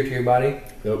exterior to your body.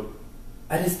 Yep.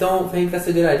 I just don't think that's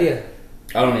a good idea.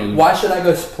 I don't either. Why should I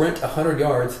go sprint 100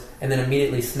 yards and then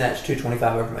immediately snatch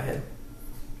 225 over my head?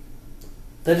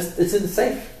 It's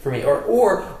unsafe for me.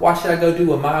 Or why should I go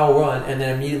do a mile run and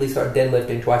then immediately start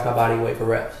deadlifting twice my body weight for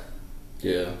reps?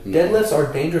 Yeah. No. Deadlifts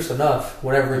are dangerous enough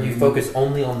whenever you focus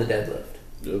only on the deadlift.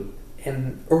 Yep.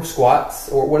 Or squats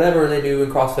or whatever they do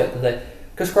in CrossFit.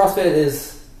 Because CrossFit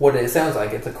is what it sounds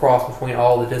like. It's a cross between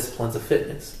all the disciplines of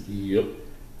fitness. Yep.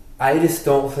 I just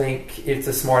don't think it's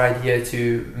a smart idea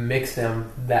to mix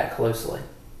them that closely.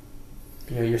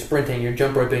 You're sprinting, you're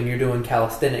jump roping, you're doing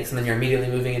calisthenics, and then you're immediately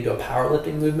moving into a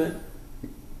powerlifting movement.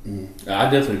 I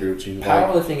definitely agree with you.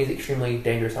 Powerlifting is extremely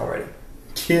dangerous already.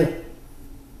 Yeah.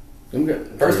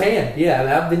 Firsthand,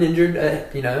 yeah. I've been injured,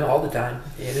 all the time.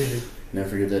 Never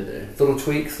forget that day. Little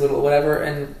tweaks, little whatever,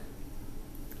 and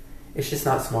it's just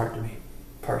not smart to me,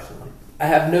 personally. I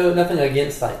have nothing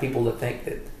against people that think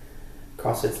that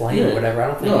CrossFit's lame or whatever. I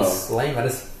don't think it's lame.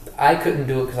 I couldn't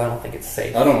do it because I don't think it's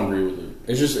safe. I don't agree with it.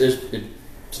 It's just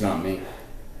it's not me.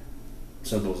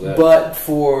 Simple as that. But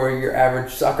for your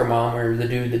average soccer mom or the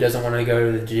dude that doesn't want to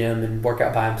go to the gym and work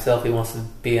out by himself, he wants to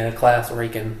be in a class where he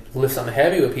can lift something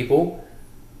heavy with people.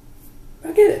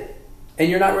 I get it. And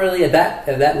you're not really at that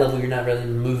level. You're not really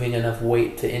moving enough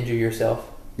weight to injure yourself.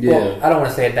 Yeah. Well, I don't want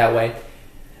to say it that way.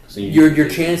 Your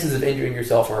chances of injuring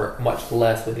yourself are much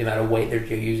less with the amount of weight that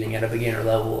you're using at a beginner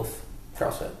level of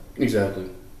CrossFit. Exactly.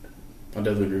 I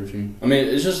definitely agree with you. I mean,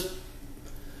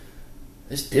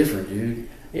 it's different, dude.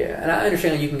 Yeah, and I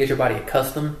understand that you can get your body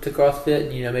accustomed to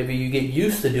CrossFit. Maybe you get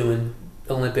used to doing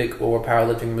Olympic or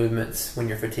powerlifting movements when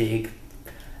you're fatigued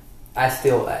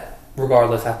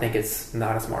regardless, I think it's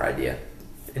not a smart idea,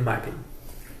 in my opinion.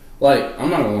 Like, I'm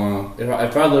not gonna lie.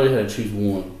 If I literally had to choose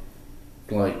one,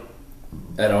 like,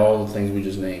 at all the things we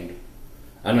just named,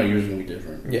 I know yours is gonna be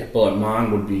different. Yeah. But like,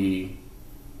 mine would be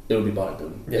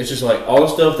bodybuilding. Yeah. It's just like all the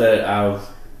stuff that I've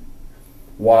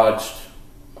watched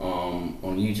on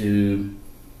YouTube,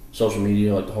 social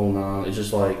media, like the whole nine. It's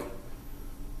just like,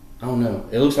 I don't know.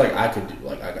 It looks like I could do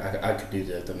I could do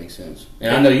that. If that makes sense.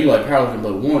 And I know you like powerlifting,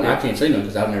 but one, I can't say no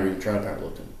because I've never even tried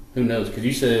powerlifting. Who knows? Because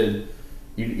you said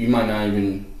you might not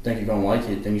even think you're gonna like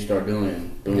it. Then you start doing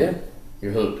it. Boom, Yeah.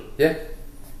 you're hooked. Yeah.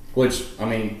 Which, I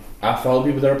mean, I follow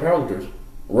people that are powerlifters.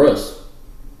 Russ,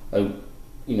 like,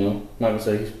 you know, I'm not gonna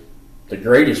say he's the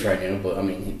greatest right now, but I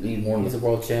mean, he's one of He's the a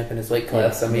world champ in his weight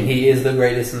class. Yeah. I mean, he is the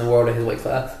greatest in the world in his weight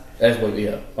class. That's what,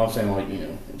 yeah. I'm saying, like, you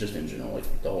know, just in general,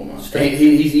 like the whole nine. Straight.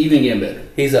 He's even getting better.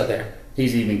 He's up there.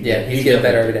 He's even, Yeah, he's getting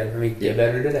better every definitely- day. I mean, Yeah. get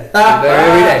better today. Get better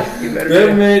every day. Get better That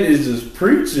every day. man is just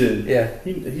preaching. Yeah,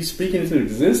 He's speaking into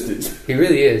existence. he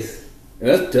really is. And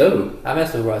that's dope. I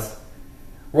mess with Russ.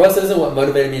 Russ isn't what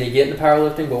motivated me to get into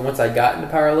powerlifting, but once I got into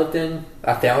powerlifting,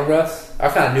 I found Russ. I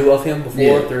kind of knew of him before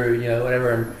Yeah. through, you know,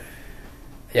 whatever. And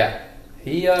yeah,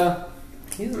 he's a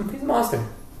monster.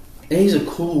 And he's a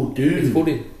cool dude. He's a cool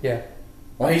dude. Yeah.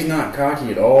 Why he's not cocky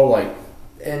at all, like,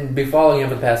 And be following him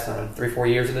for the past 3-4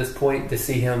 years at this point to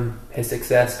see his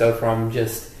success go from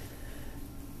just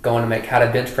going to make how to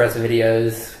bench press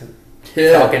videos,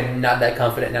 yeah. talking not that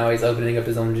confident. Now he's opening up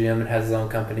his own gym and has his own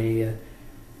company.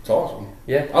 It's awesome.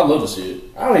 Yeah, I'd love to see it.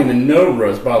 I don't even know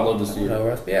Russ, but I'd love to see it. no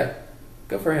Russ, but yeah,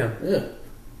 good for him. Yeah.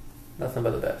 Nothing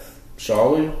but the best.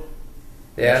 Charlie?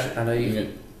 Yeah, I know you.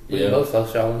 We Yeah. both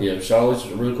love Charlie. Yeah, Charlie's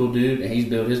a really cool dude, and he's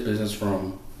built his business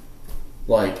from,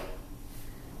 like,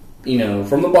 you know,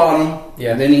 from the bottom.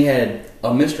 Yeah. And then he had a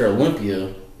Mr. Olympia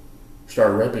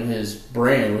start repping his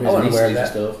brand with I his want knee to wear sleeves and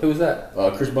that. stuff. Who was that?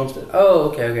 Chris Bumstead. Oh,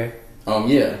 okay.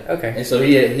 Yeah. Okay. And so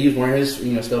he was wearing his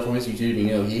stuff on his YouTube. You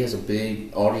know, he has a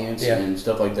big audience Yeah. and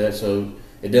stuff like that. So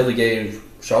it definitely gave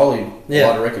Charlie a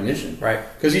lot of recognition, Right.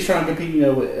 because he's trying to compete. You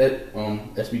know, with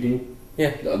SBD.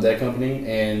 Yeah. That company.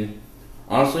 And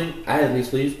honestly, I had knee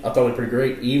sleeves. I thought they were pretty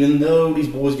great. Even though these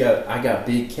boys I got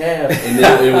big calves, and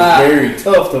it was very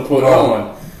tough to put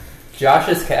on.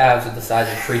 Josh's calves are the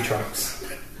size of tree trunks.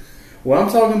 What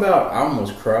I'm talking about, I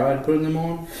almost cried putting them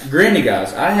on. Granted,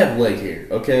 guys, I have leg hair,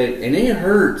 okay? And it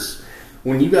hurts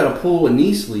when you got to pull a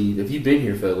knee sleeve, if you've been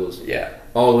here, fellas, Yeah.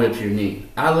 all the way up to your knee.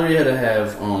 I literally had to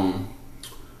have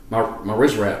my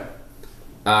wrist wrap.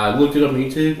 I looked it up on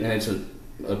YouTube, and it's a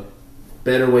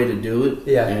better way to do it.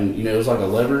 Yeah. And, you know, it was like a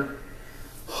lever.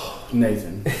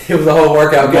 Nathan. It was a whole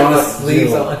workout getting the My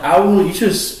sleeves God. on. I will,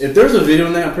 if there's a video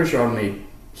on that, I'm pretty sure I made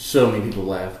so many people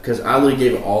laugh, because I literally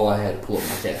gave it all I had to pull up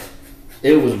my calf.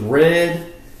 It was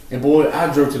red, and boy,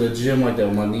 I drove to the gym like that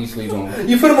with my knee sleeves on.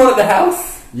 You put them on at the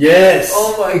house? Yes!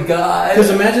 Oh my god.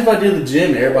 Because imagine if I did the gym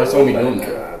and everybody saw me my doing that.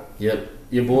 God. Yep.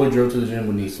 Your boy drove to the gym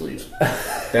with knee sleeves.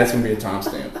 That's going to be a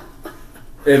timestamp.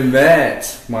 And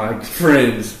that, my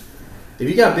friends, if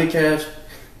you got big calves,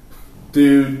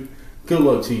 dude, good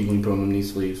luck to you when you put on them knee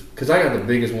sleeves. Because I got the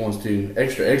biggest ones too.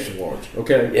 Extra, extra large.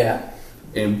 Okay? Yeah.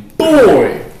 And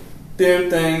boy,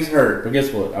 them things hurt. But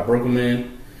guess what? I broke them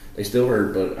in. They still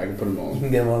hurt, but I can put them You on.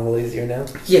 can get them on a little easier now.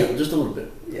 Yeah, just a little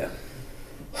bit. Yeah.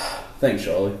 Thanks,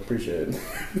 Charlie. Appreciate it.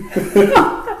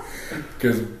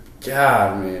 Because,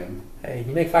 God, man. Hey,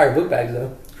 you make fire book bags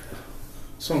though.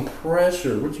 Some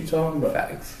pressure. What you talking about?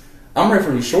 Bags. I'm ready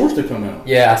for these shorts to come out.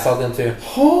 Yeah, I saw them too.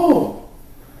 Oh,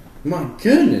 my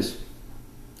goodness.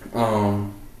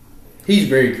 He's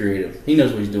very creative. He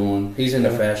knows what he's doing. He's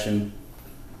into fashion.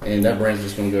 And that brand's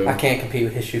just going to go. I can't compete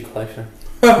with his shoe collection.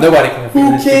 Nobody can compete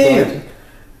with his shoe collection.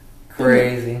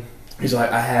 Crazy. He's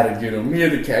like, I had to get him. He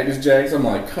had the Cactus Jacks. I'm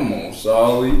like, come on,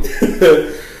 Solly.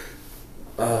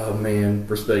 Oh, man.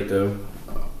 Respect, though.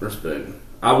 Respect.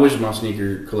 I wish my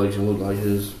sneaker collection looked like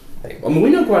his. Hey. I mean, we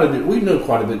know quite a bit. We know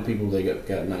quite a bit of people that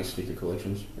got nice sneaker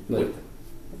collections. Like,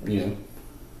 you know,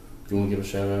 if you want to give a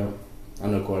shout out, I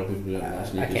know quite a few people that got nice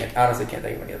sneakers. Honestly can't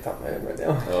think of any off the top of my head right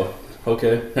now. Oh,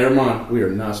 okay. Never mind. We are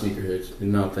not sneakerheads. Do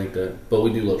not think that. But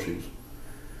we do love shoes.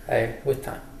 Hey, with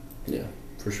time. Yeah,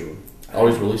 for sure. All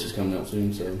these releases coming out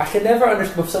soon. So, I can never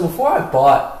understand. So before I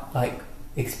bought like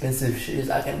expensive shoes,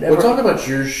 I can never. well, talk about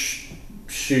your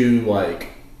shoe like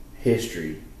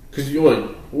history. Because you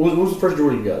what was the first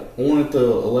Jordan you got? One at the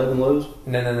 11 lows?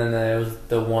 No. It was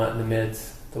the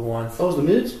mids, the ones. Oh, it was the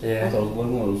mids? Yeah. I thought it was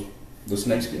 11 lows. The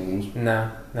snakeskin ones.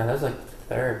 No, that was like the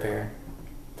third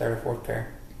or fourth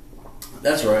pair.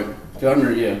 That's right. 'Cause I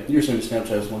remember, yeah, you were sending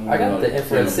Snapchats when I got the like,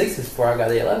 Infrared 6s before I got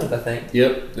the 11s, I think.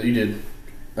 Yep, that you did.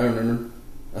 I remember.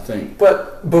 I think.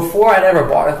 But before I never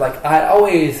bought it, like I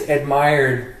always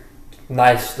admired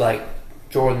nice like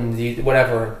Jordans,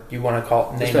 whatever you want to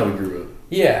call it. That's how we grew up.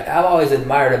 Yeah, I've always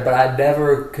admired it, but I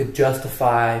never could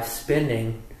justify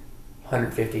spending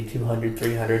 $150, $200,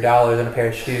 $300 on a pair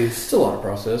of shoes. It's a lot of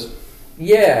process.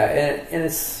 Yeah, and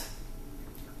it's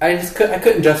I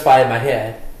couldn't justify it in my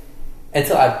head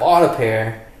until I bought a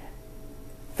pair.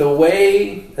 The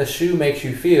way a shoe makes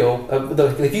you feel,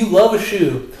 if you love a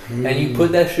shoe and you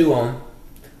put that shoe on,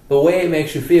 the way it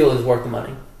makes you feel is worth the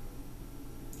money.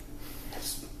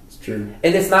 It's true.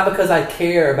 And it's not because I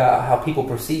care about how people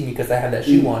perceive me because I have that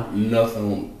shoe on.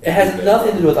 Nothing. It has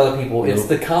nothing to do with other people. Nope. It's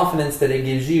the confidence that it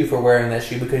gives you for wearing that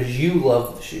shoe because you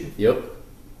love the shoe. Yep.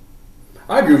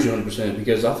 I agree with you 100%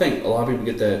 because I think a lot of people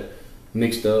get that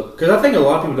mixed up. Because I think a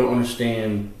lot of people don't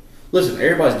understand. Listen,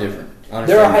 everybody's different.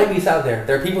 There are hypebeasts out there.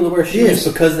 There are people that wear shoes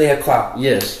because they have clout.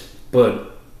 Yes,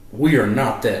 but we are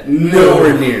not that.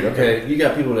 Nowhere near. Okay, you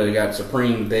got people that got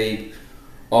Supreme, Bape,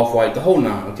 Off-White, the whole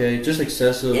nine. Okay, just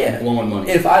excessive and blowing money.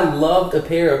 If I loved a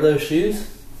pair of those shoes,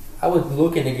 I would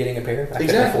look into getting a pair. I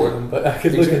couldn't afford them, but I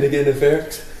could look into getting a pair.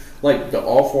 Like the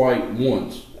Off-White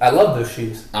ones. I love those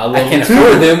shoes. I can't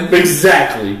afford them.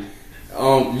 Exactly.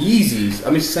 Yeezys. I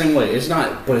mean, it's the same way. It's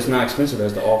not expensive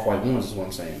as the Off-White ones. Is what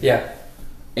I'm saying. Yeah.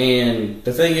 And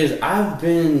the thing is, I'm not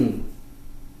saying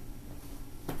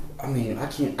I'm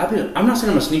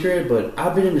a sneakerhead, but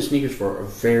I've been into sneakers for a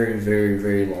very, very,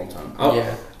 very long time.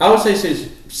 I would say since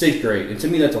 6th grade, and to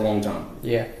me that's a long time.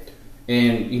 Yeah.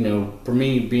 And, you know, for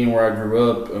me, being where I grew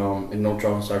up, in North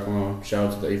Charleston, South Carolina, shout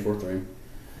out to the 843,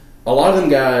 a lot of them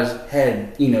guys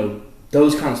had, you know,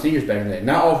 those kind of sneakers back in the day.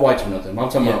 Not Off-Whites or nothing. I'm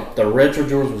talking about the retro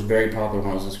Jordans was very popular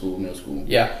when I was in school, middle school.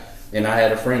 Yeah. And I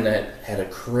had a friend that had a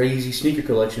crazy sneaker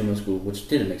collection in middle school, which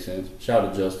didn't make sense. Shout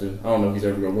out to Justin. I don't know if he's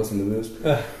ever going to listen to this.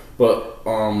 But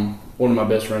one of my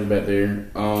best friends back there.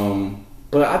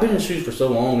 But I've been in shoes for so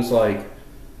long, it's like,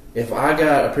 if I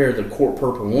got a pair of the Court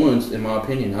Purple ones, in my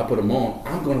opinion, I put them on,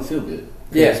 I'm going to feel good.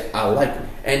 Yeah. I like them.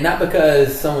 And not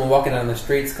because someone walking down the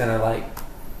street's going to, like,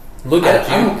 look at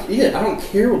you. I don't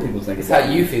care what people think. It's how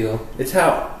you feel. It's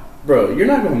how... Bro, you're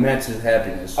not going to match his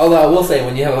happiness. Although I will say,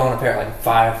 when you have on a pair of like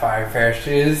fire pair of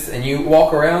shoes and you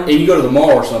walk around, and you go to the mall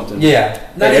or something,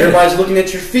 and everybody's looking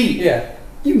at your feet,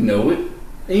 you know it,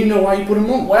 and you know why you put them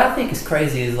on. What I think is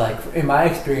crazy is, like, in my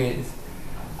experience,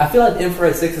 I feel like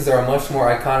infrared 6s are a much more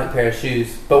iconic pair of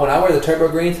shoes. But when I wear the turbo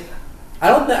greens, I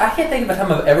can't think of a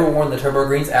time I've ever worn the turbo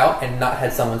greens out and not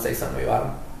had someone say something about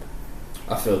them.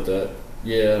 I felt that,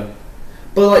 yeah.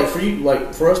 But like for you,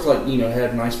 like for us, to, like, you know,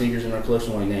 have nice sneakers in our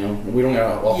collection like now. We don't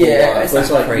got a whole lot. It's not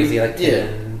like crazy. Like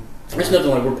 10, it's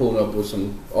nothing like we're pulling up with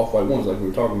some Off-White ones like we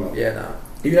were talking about. Yeah, no.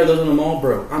 You have those in the mall,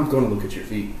 bro. I'm gonna look at your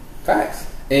feet. Facts.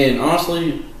 And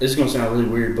honestly, this is gonna sound really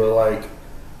weird, but like,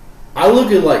 I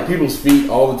look at like people's feet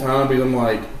all the time because I'm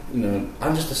like, you know,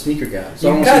 I'm just a sneaker guy.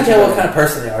 So you gotta tell what kind of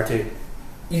person they are too.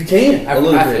 You can a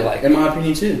little bit, feel like, in my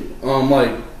opinion too.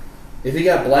 Like, if he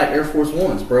got black Air Force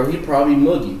Ones, bro, he'd probably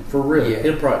mug you for real. Yeah.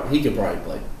 He could probably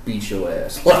like beat your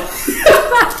ass.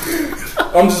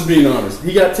 I'm just being honest.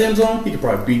 He got Timbs on, he could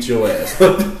probably beat your ass.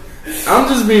 I'm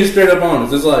just being straight up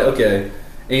honest. It's like, okay, and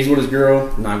he's with his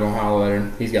girl, not gonna holler at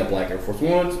her. He's got black Air Force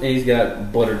Ones, and he's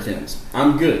got butter Timbs.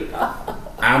 I'm good.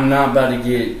 I'm not about to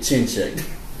get chin checked.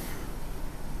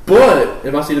 But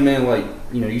if I see the man, like,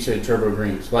 you know, you said turbo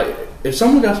greens, like, if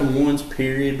someone got some ones,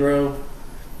 period, bro,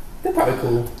 they're probably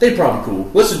cool. They're probably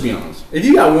cool. Let's just be honest. If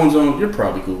you got ones on, you're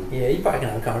probably cool. Yeah, you probably can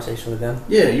have a conversation with them.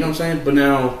 Yeah, you know what I'm saying? But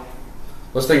now,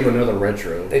 let's think of another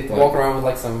retro. They walk around with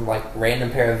like some like random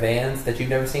pair of Vans that you've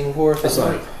never seen before or something. It's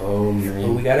like, oh man.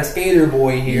 Oh, we got a skater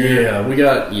boy here. Yeah, we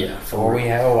got, Or we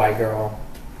have a white girl.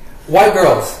 White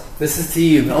girls, this is to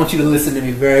you. I want you to listen to me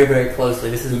very, very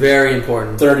closely. This is very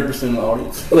important. 30% of the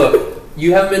audience. Look,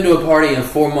 you haven't been to a party in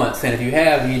 4 months, and if you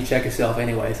have, you need to check yourself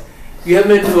anyways. You haven't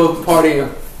been to a party in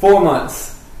 4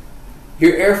 months.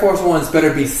 Your Air Force Ones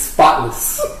better be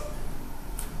spotless.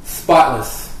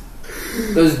 Spotless.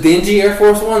 Those dingy Air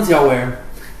Force Ones y'all wear,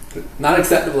 not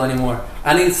acceptable anymore.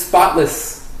 I need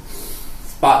spotless.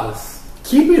 Spotless.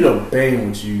 Keep it a bang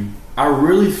with you. I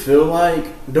really feel like,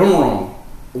 don't get me wrong,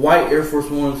 white Air Force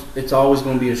Ones, it's always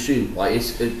going to be a shoe. Like,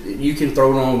 you can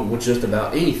throw it on with just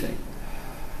about anything.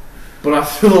 But I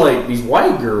feel like these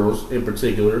white girls in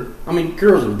particular, I mean,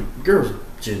 girls in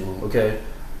general, okay?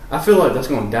 I feel like that's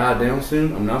going to die down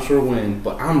soon. I'm not sure when,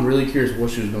 but I'm really curious what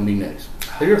shoe is going to be next.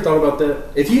 Have you ever thought about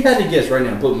that? If you had to guess right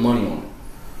now, put money on it.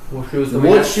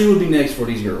 What shoe would be next for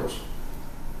these girls?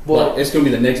 Well, like, it's going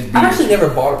to be the next. I've actually never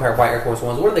bought a pair of white Air Force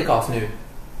Ones. What do they cost new?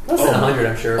 Less than 100,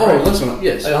 I'm sure. Oh, right? listen,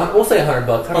 yes. Like, we'll say $100. I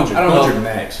don't 100 know.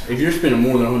 max. If you're spending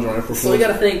more than 100 on Air Force So you got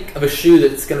to think of a shoe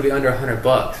that's going to be under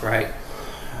 $100, right?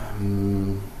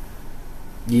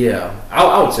 Yeah,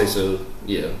 I would say so.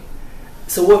 Yeah.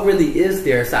 So what really is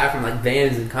there aside from like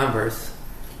Vans and Converse?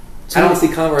 I don't see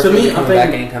Converse to me, coming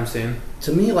back anytime soon.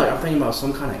 To me, like I'm thinking about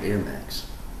some kind of Air Max.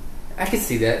 I can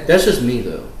see that. That's just me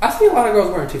though. I see a lot of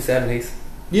girls wearing 270s,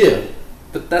 Yeah.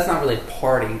 but that's not really a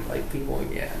party. Like people,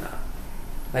 yeah, no.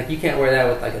 Like you can't wear that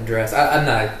with like a dress. I'm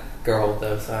not a girl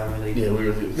though, so I don't really. Yeah, we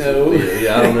were. No.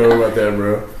 Yeah, I don't know about that,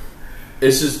 bro.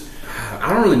 It's just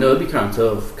I don't really know. It'd be kind of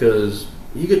tough because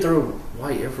you could throw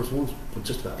white Air Force Ones with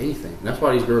just about anything. And that's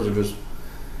why these girls are just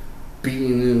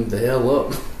beating them the hell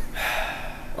up.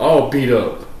 All beat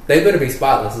up. They better be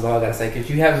spotless, is all I gotta say. Because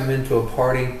you haven't been to a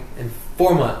party in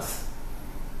 4 months.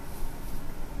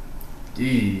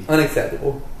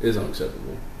 Unacceptable. It is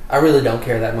unacceptable. I really don't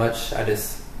care that much. I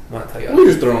just want to tell you. We're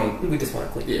just throwing. We just want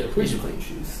to clean. Yeah, we should clean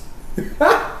shoes.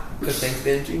 Good things,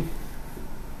 didn't you?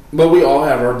 But we all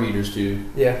have our beaters too.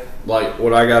 Yeah. Like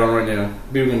what I got on right now.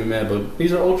 People gonna be mad, but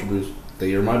these are Ultra Boosts.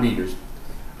 They are my beaters.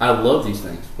 I love these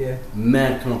things. Yeah.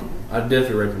 Mad comfortable. I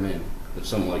definitely recommend that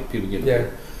some like people get them. Yeah.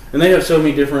 And they have so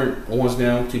many different ones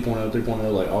now, 2.0,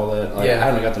 3.0, like all that. Like, Yeah. I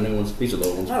haven't got the new ones. These are the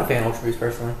old ones. I'm not a fan of Ultra Boost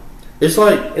personally. It's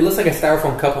like, It looks like a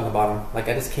styrofoam cup on the bottom. Like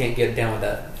I just can't get down with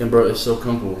that. and bro, it's so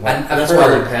comfortable. Like, I've that's heard-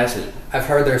 why they pass it. I've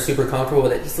heard they're super comfortable,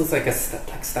 but it just looks like like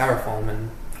styrofoam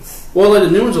and. It's, Well, like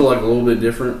the new ones are like a little bit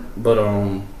different, but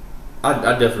I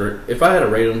definitely, if I had to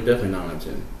rate them, definitely 9 out of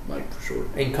 10, like for sure.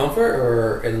 in comfort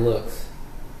or in looks?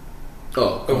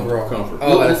 Oh, Overall. comfort.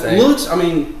 Oh, I'd say. Looks, I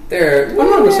mean, They're. I'm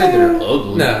not gonna say they're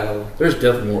ugly. No. There's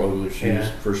definitely more ugly shoes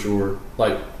Yeah. for sure.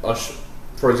 Like,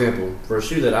 for example, for a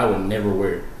shoe that I would never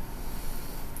wear.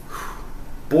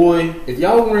 Boy, if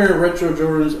y'all wearing retro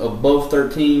Jordans above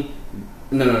 13,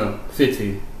 no,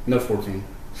 15, no 14.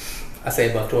 I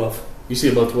say above 12. You see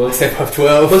above I 12? say above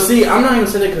 12. But see, I'm not even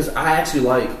saying that because I actually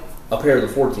like a pair of the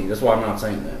 14. That's why I'm not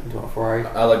saying that. You want Ferrari?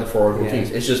 I like the Ferrari 14s.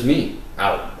 Yeah. It's just me.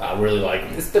 I really like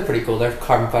them. They're pretty cool. They're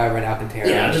carbon fiber and Alcantara.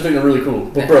 Yeah, I just think they're really cool.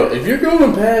 But bro, if you're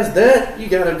going past that, you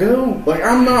gotta go. Like,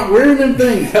 I'm not wearing them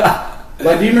things.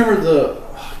 Like, do you remember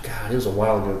oh God, it was a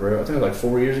while ago, bro. I think it was like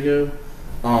 4 years ago.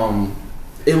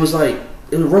 It was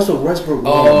Russell Westbrook.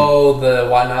 Oh, the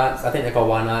Why Nots? I think they're called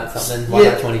Why Not something. Why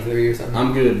Yeah. Not 23 or something.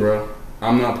 I'm good, bro.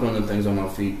 I'm not putting them things on my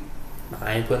feet.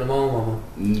 I ain't putting them on, mama.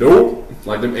 Nope.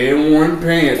 Like them N1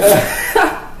 pants.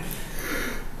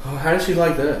 Oh, how did she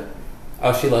like that?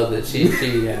 Oh, she loved it. She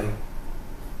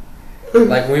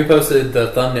like when we posted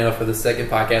the thumbnail for the second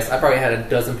podcast, I probably had a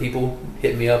dozen people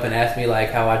hit me up and ask me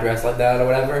like how I dress like that or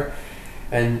whatever.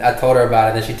 And I told her about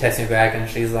it, and then she texted me back, and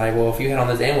she's like, "Well, if you had on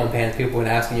those N1 pants, people have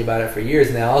been asking you about it for years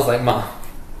now." I was like, "Mom,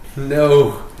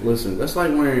 no." Listen, that's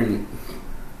like wearing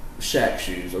Shaq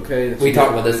shoes, okay? We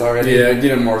talked about this already. Yeah,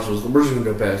 get in Marshalls. We're just gonna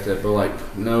go past that, but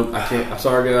like, no, I can't. I'm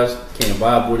sorry, guys, can't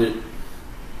vibe with it.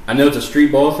 I know it's a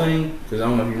street ball thing because I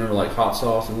don't know if you remember like Hot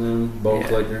Sauce and them ball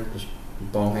collector, just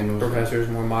ball handles. Professor's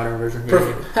more modern version.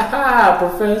 Haha,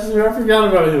 Professor, I forgot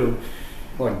about him.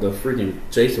 Like the freaking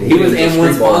Jason. He was Williams of M1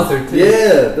 street ball. sponsored too.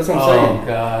 Yeah, that's what I'm saying. Oh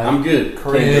god, I'm good.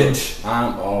 Cringe.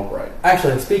 I'm all right.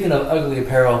 Actually, speaking of ugly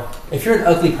apparel, if you're an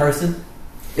ugly person,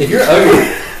 if you're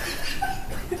ugly,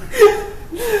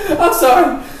 I'm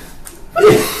sorry.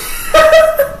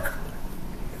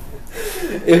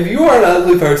 If you are an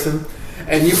ugly person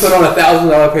and you put on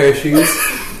 $1,000 pair of shoes,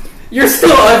 you're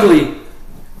still ugly.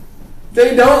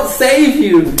 They don't save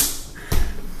you.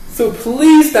 So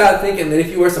please stop thinking that if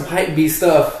you wear some hype beast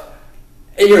stuff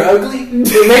and you're ugly,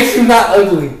 it makes you not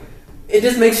ugly. It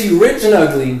just makes you rich and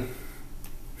ugly.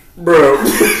 Bro.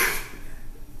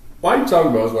 Why are you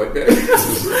talking about us like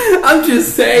that? I'm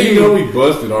just saying. You know we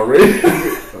busted already.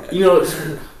 You know,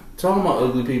 talking about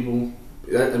ugly people,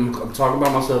 I'm talking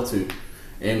about myself too.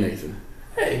 And Nathan.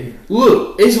 Hey.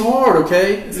 Look, it's hard,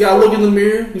 okay? You gotta look in the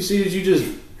mirror, you see that you just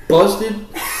busted.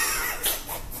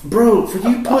 Bro, for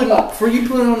you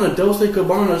putting on a Dolce &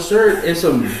 Gabbana shirt and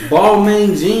some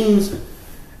Balmain jeans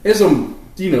and some,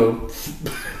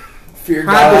 Fear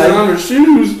high God. designer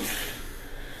shoes,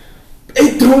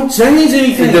 it don't change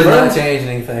anything. It does bro. not change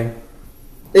anything.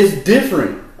 It's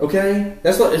different, okay?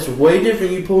 it's way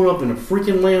different. You pulling up in a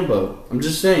freaking Lambo. I'm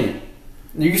just saying.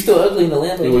 You're still ugly in the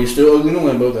Lambo. Well, you're still ugly in the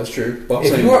Lambo. That's true.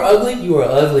 If you are ugly, you are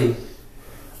ugly.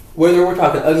 Whether we're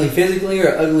talking ugly physically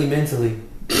or ugly mentally.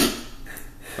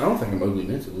 I don't think I'm ugly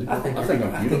mentally. I think I'm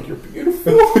beautiful. I think you're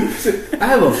beautiful. I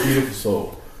have a beautiful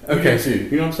soul. Okay. You do too.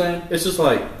 You know what I'm saying? It's just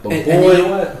like the And boy, you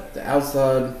know what? the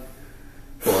outside,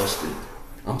 busted.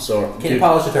 I'm sorry. Can't Dude,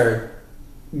 polish a turd.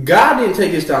 God didn't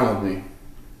take his time with me.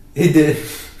 He did.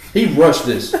 He rushed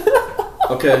this.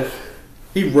 Okay?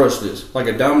 He rushed this like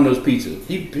a Domino's pizza.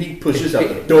 He pushed this out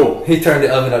the door. He turned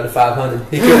the oven up to 500.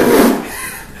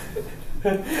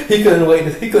 He couldn't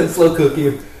wait. He couldn't slow cook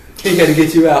you. He had to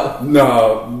get you out.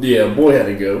 No, yeah, boy had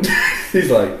to go. He's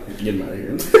like, get him out of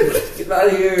here. Get him out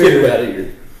of here. Get him out of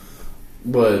here.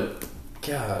 But,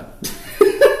 God.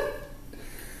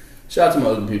 Shout out to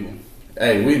my other people.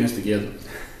 Hey, we in this together.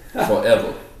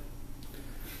 Forever.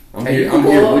 I'm here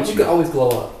with you. You can always glow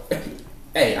up.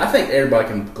 Hey, I think everybody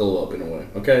can glow up in a way,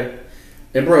 okay?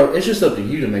 And bro, it's just up to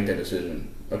you to make that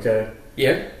decision, okay?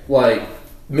 Yeah. Like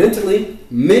mentally,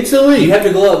 you have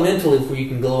to glow up mentally before you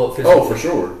can glow up physically. Oh, for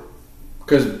sure.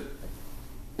 Because,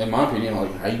 in my opinion,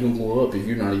 like, how you gonna glow up if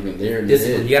you're not even there in the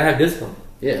discipline. head? You gotta have discipline.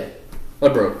 Yeah.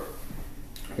 Like, bro,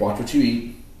 watch what you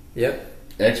eat. Yep.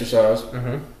 Exercise.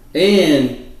 Mm-hmm.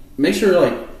 And make sure,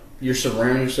 like, you're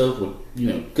surrounding yourself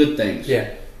with, good things.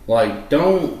 Yeah. Like,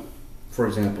 don't, for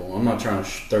example, I'm not trying to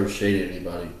throw shade at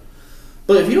anybody,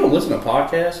 but if you don't listen to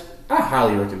podcasts, I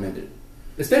highly recommend it.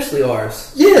 Especially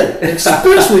ours. Yeah,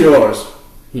 especially ours.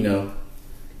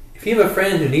 If you have a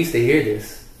friend who needs to hear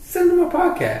this, send them a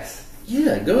podcast.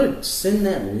 Yeah, go ahead, send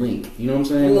that link. You know what I'm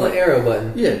saying? A little arrow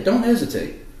button. Yeah, don't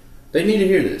hesitate. They need to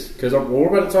hear this because what we're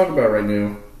about to talk about right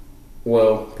now,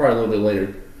 well, probably a little bit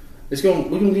later,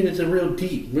 we're gonna get into real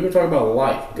deep. We're gonna talk about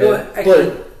life. Okay?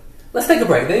 Actually, let's take a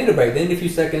break. They need a break. They need a few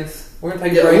seconds. We're gonna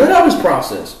take a break. Let out this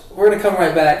process. We're gonna come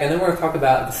right back, and then we're gonna talk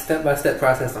about the step-by-step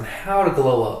process on how to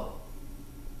glow up.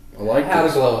 I like how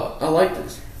this. to glow up. I like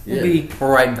this. Yeah. We'll be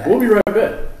right back. We'll be right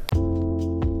back.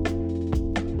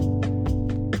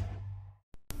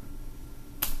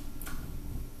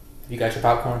 You got your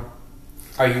popcorn?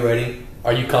 Are you ready?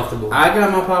 Are you comfortable? I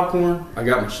got my popcorn. I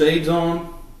got my shades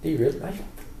on. Do you really?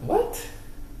 What?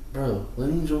 Bro, let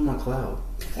me enjoy my cloud.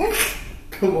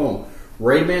 Come on.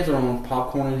 Ray-Bans are on,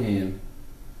 popcorn in hand.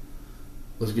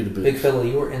 Let's get a bit. Big fella,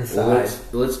 you are inside.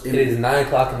 Let's it is 9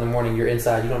 o'clock in the morning. You're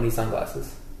inside. You don't need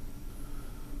sunglasses.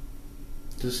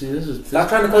 Just see, this is. Stop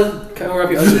trying to cover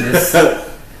up your ugliness.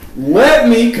 Let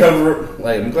me cover.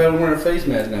 Like, I'm glad we're wearing a face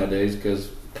mask nowadays because,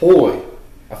 boy,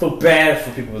 I feel bad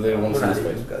for people that want to see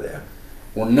this face. Go there.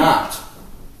 We're not.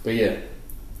 But yeah.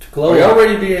 Glow are y'all up.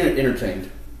 ready to be entertained?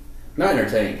 Not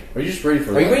entertained. Are you just ready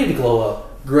for Are you ready to glow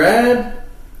up? Grab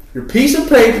your piece of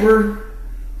paper.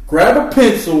 Grab a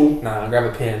pencil. Nah,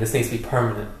 grab a pen. This needs to be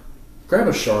permanent. Grab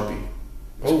a Sharpie.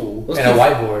 Oh, and a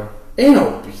whiteboard. And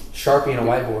a Sharpie and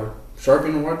a whiteboard. Sharpie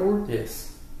and a whiteboard?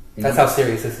 Yes. That's how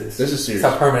serious this is. This is serious.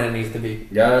 That's how permanent it needs to be.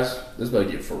 Guys, this is about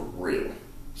to get for real.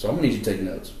 So I'm going to need you to take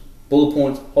notes. Bullet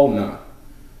points, hold on.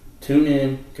 Tune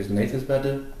in, because Nathan's about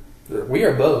to... We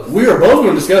are both. We are both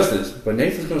going to discuss this, but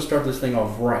Nathan's going to start this thing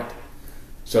off right.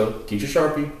 So, get your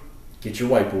Sharpie, get your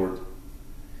whiteboard,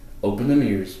 open them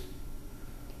ears.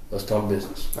 Let's talk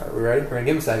business. All right, we ready? We're going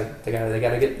to give them a second. They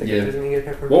gotta get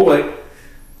paper. We'll wait.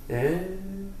 Yeah.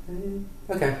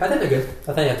 Okay, I think they're good.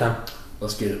 I think I have time.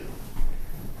 Let's get it.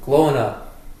 Glowing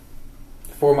up.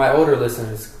 For my older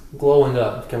listeners, glowing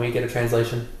up. Can we get a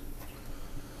translation?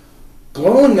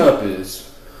 Glowing up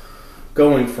is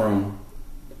going from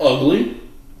ugly.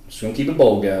 Just gonna keep it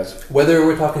bold, guys. Whether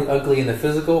we're talking ugly in the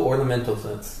physical or the mental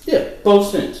sense. Yeah,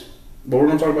 both sense. But we're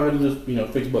gonna talk about how to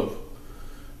just fix both.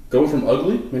 Going from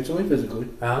ugly, mentally, physically,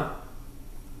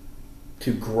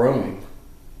 to growing,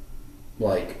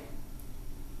 like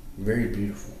very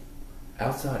beautiful,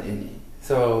 outside in.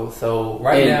 So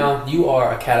right now you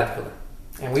are a caterpillar,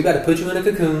 and we got to put you in a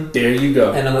cocoon. There you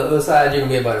go. And on the other side, you're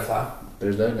gonna be a butterfly.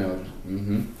 There's that analogy.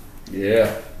 Mm-hmm.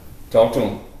 Yeah. Talk to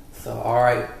him. So, all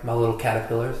right, my little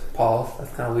caterpillars. Pause.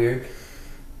 That's kind of weird.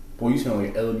 Boy, you sound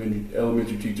like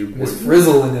elementary teacher. Miss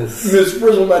Frizzle in this. Miss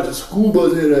Frizzle about to school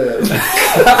bus his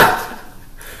ass.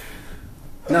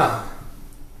 No.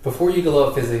 Before you glow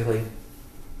up physically,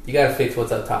 you got to fix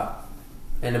what's up top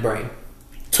in the brain.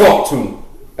 Talk to him.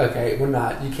 Okay, we're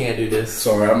not. You can't do this.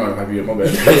 Sorry, I'm not happy. My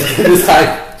bad.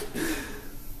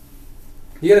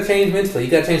 You got to change mentally.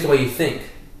 You got to change the way you think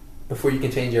before you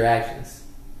can change your actions.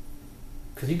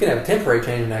 Because you can have a temporary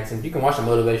change in actions. You can watch a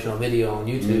motivational video on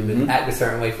YouTube and act a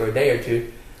certain way for a day or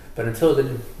two. But until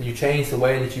you change the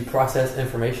way that you process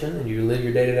information and you live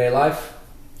your day-to-day life,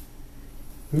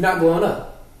 you're not glowing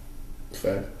up.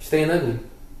 Fact. You're staying ugly.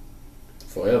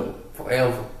 Forever.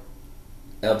 Forever.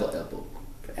 Forever.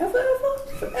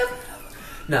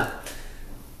 Now,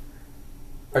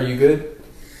 are you good?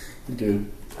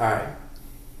 Good. Alright.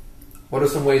 What are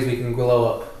some ways we can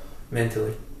glow up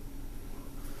mentally?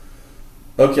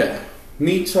 Okay.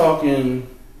 Me talking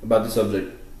about this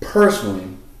subject personally,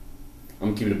 I'm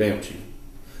going to keep it a band with you.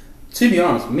 To be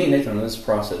honest, me and Nathan are in this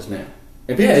process now.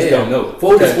 And people just don't know it.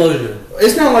 Full disclosure.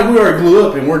 It's not like we already blew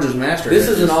up and we're just mastering This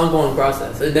is an ongoing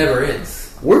process. It never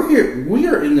ends. We're here. We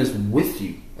are in this with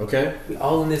you, okay? We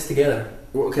all in this together.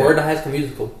 Okay. We're in the High School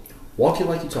Musical. Walk it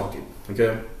like you talk it,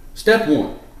 okay? Step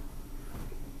one,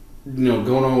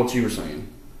 going on what you were saying.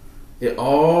 It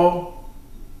all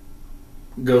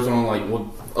goes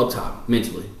on up top,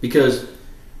 mentally. Because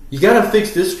you got to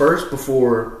fix this first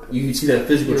before you see that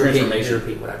physical transformation.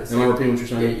 Repeat what I just said. Am I repeating what you're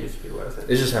saying? Yeah, you just repeat what I said.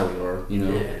 It's just how we are,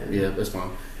 Yeah, that's fine.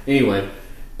 Anyway,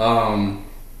 oh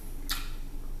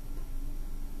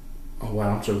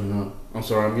wow, I'm choking up. I'm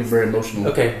sorry, I'm getting very emotional.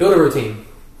 Okay, build a routine.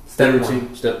 Step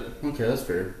one. Okay, that's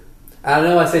fair. I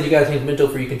know I said you got to change mental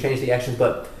before you can change the actions,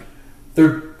 but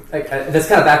that's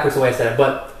kind of backwards the way I said it.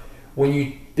 But when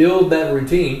you build that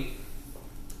routine,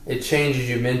 it changes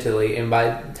you mentally, and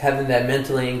by having that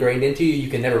mentally ingrained into you, you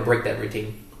can never break that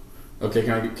routine. Okay,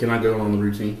 can I go on the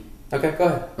routine? Okay, go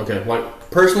ahead. Okay,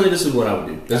 personally, this is what I would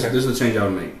do. This is the change I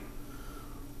would make.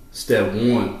 Step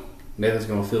one, Nathan's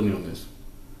gonna feel me on this.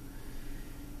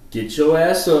 Get your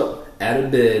ass up out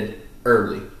of bed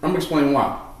early. I'm gonna explain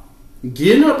why.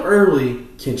 Getting up early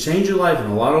can change your life in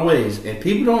a lot of ways, and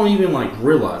people don't even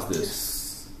realize this.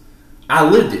 Yes. I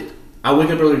lived it. I wake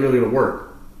up early to go to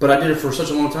work, but I did it for such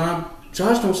a long time.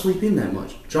 Josh don't sleep in that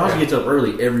much. Josh gets up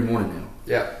early every morning now.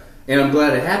 Yeah. And I'm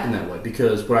glad it happened that way,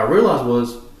 because what I realized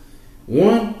was,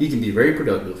 one, you can be very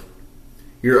productive.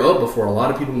 You're up before a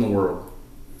lot of people in the world,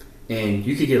 and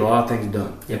you can get a lot of things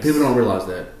done. Yes. And people don't realize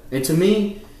that. And to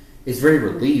me, it's very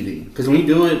relieving, because when you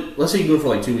do it, let's say you do it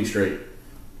for 2 weeks straight,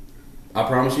 I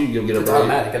promise you'll get up early.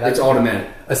 Automatic. It's automatic.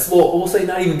 We'll say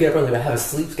not even get up early, but have a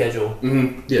sleep schedule.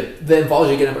 Mm-hmm. Yeah. That involves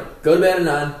you getting up. Go to bed at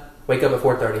 9, wake up at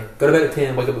 4:30. Go to bed at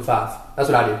 10, wake up at 5. That's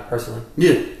what I do, personally.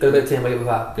 Yeah. Go to bed at 10, wake up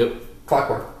at 5. Yep.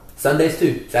 Clockwork. Sundays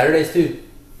too. Saturdays too.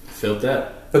 Felt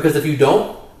that. Because if you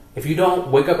don't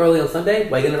wake up early on Sunday,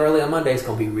 waking up early on Monday is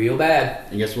going to be real bad.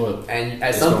 And guess what? And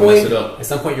at some point you're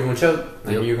going to choke.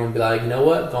 And you're going to be like, you know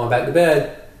what? Going back to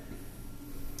bed.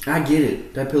 I get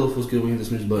it. That pillow feels good when you hit the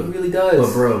snooze button. It really does.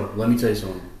 But bro, let me tell you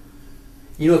something.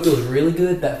 You know what feels really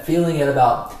good? That feeling at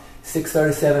about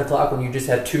 6:30, 7 o'clock when you just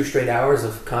had 2 straight hours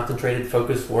of concentrated,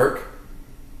 focused work.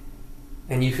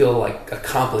 And you feel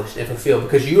accomplished and fulfilled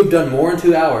because you have done more in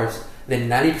 2 hours than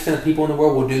 90% of people in the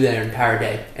world will do their entire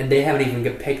day. And they haven't even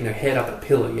taken their head off the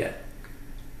pillow yet.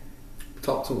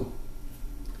 Talk to them.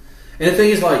 And the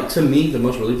thing is, to me, the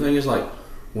most relieving thing is,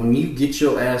 when you get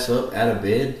your ass up out of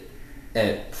bed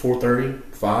at 4:30,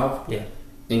 5,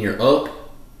 and you're up,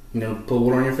 put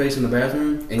water on your face in the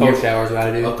bathroom. And cold shower's what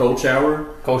I do. A cold shower.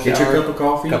 Get your cup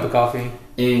of coffee.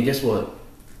 And guess what?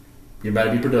 You're about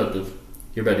to be productive.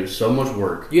 You're about to do so much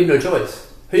work. You have no choice.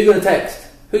 Who are you going to text?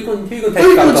 Who are you going to text? Who are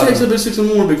you going to text up at 6 in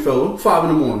the morning, big fella? 5 in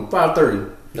the morning, 5:30.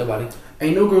 Nobody.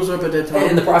 Ain't no girls up at that time.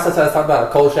 And in the process, I was talking about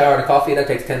a cold shower and a coffee. That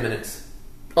takes 10 minutes.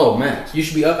 Oh, max. You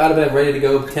should be up out of bed, ready to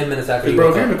go 10 minutes after you bro,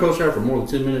 wake if you're up. in a cold shower for more than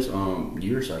 10 minutes,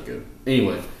 you're a psycho.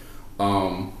 Anyway, you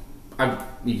get what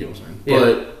I'm saying. Yeah.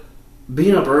 But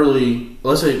being up early,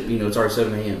 let's say, it's already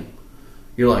 7 a.m.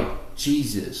 You're like,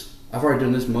 Jesus, I've already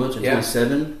done this much at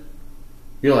 27.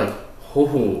 You're like,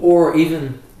 oh. Or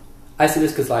even, I see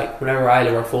this because whenever I had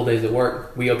to work full days at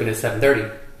work, we open at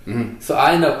 7:30. Mm-hmm. So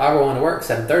I roll into work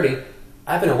 7:30.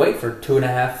 I've been awake for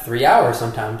 2.5, 3 hours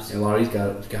sometimes. And a lot of these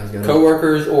guys got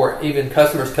coworkers or even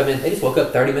customers come in. They just woke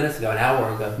up 30 minutes ago, an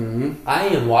hour ago. Mm-hmm. I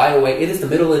am wide awake. It is the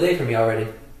middle of the day for me already.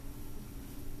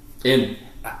 And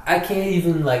I can't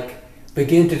even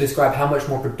begin to describe how much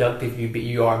more productive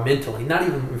you are mentally. Not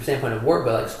even from the standpoint of work,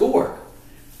 but schoolwork.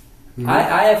 Mm-hmm.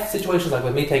 I have situations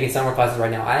with me taking summer classes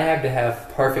right now. I have to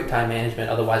have perfect time management,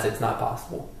 otherwise it's not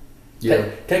possible. Yeah.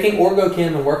 Taking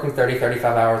OrgoChem and working 30,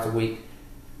 35 hours a week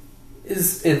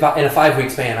is in a 5-week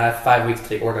span. I have 5 weeks to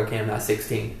take OrgoChem, not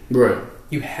 16. Right.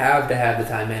 You have to have the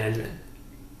time management.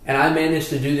 And I managed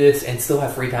to do this and still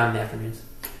have free time in the afternoons.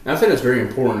 And I think that's very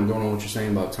important going on what you're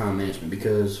saying about time management,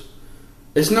 because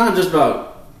it's not just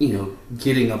about,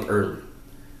 getting up early.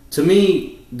 To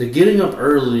me, the getting up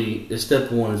early is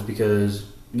step one, is because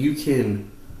you can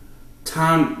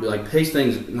not pace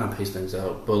things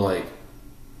out, but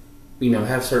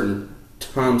have certain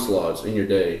time slots in your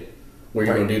day where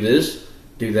you're going to do this,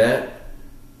 do that.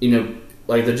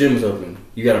 The gym is open.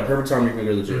 You got a perfect time you're going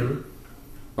to go to the gym.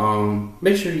 Mm-hmm.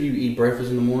 Make sure you eat breakfast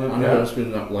in the morning. I know that's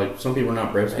been some people are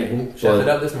not breakfast people. Shut it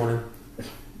up this morning.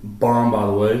 Bomb, by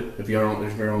the way. If you're on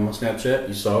my Snapchat,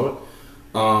 you saw it.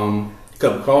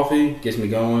 Cup of coffee gets me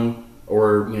going.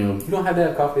 Or you don't have to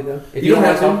have coffee though. If you don't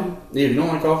have coffee, if you don't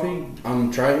like coffee,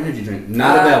 try an energy drink.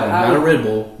 Not a bad one.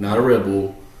 Not a Red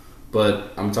Bull.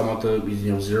 But I'm talking about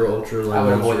the Zero Ultra, I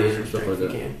would avoid the stuff like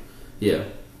that. Can. Yeah,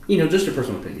 you know, just your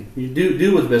personal opinion. You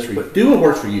do what's best for you. Do what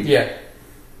works for you. Yeah.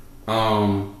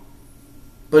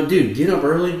 But dude, get up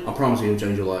early. I promise you, it'll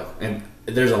change your life. And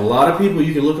there's a lot of people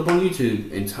you can look up on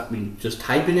YouTube and just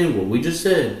typing in what we just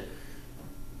said.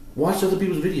 Watch other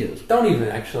people's videos.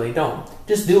 Don't.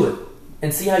 Just do it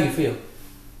and see how you feel.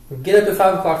 Get up at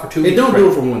 5 o'clock for 2 weeks. And don't do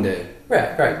it for one day.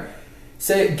 Right.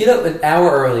 Say, get up an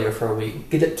hour earlier for a week.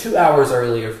 Get up 2 hours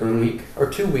earlier for a week or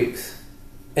 2 weeks.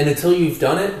 And until you've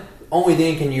done it, only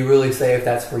then can you really say if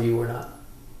that's for you or not.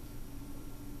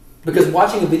 Because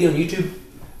watching a video on YouTube,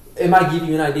 it might give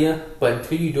you an idea, but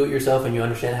until you do it yourself and you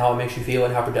understand how it makes you feel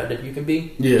and how productive you can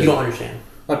be, you don't understand.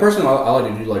 Like personally, I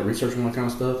like to do like research on that kind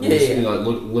of stuff. Yeah. You know,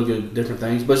 like look at different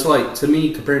things. But it's like, to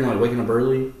me, comparing like waking up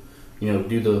early, you know,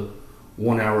 do the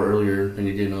 1 hour earlier than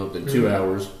you're getting up than 2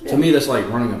 hours. Yeah. To me, that's like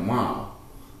running a mile.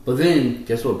 But then,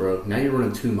 guess what, bro? Now you're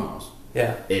running 2 miles.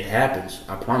 Yeah. It happens.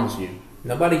 I promise you.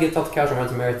 Nobody gets off the couch and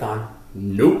runs a marathon.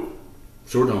 Nope.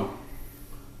 Sure don't.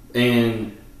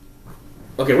 And,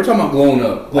 okay, we're talking about glowing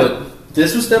up. But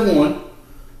this was step one.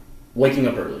 Waking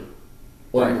up early.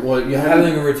 What you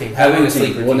having a routine. Having a sleep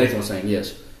routine. What Nathan was saying,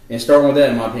 yes. And starting with that,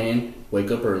 in my opinion, wake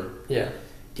up early. Yeah.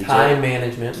 Time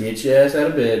management. Get your ass out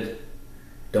of bed.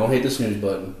 Don't hit the snooze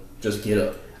button. Just get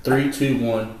up. 3, 2,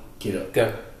 1, get up.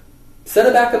 Go. Set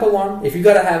a backup alarm. If you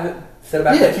gotta have it, set a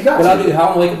backup. Yeah, if you got what I'll do, how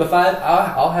I'm gonna wake up at 5,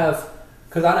 I'll have,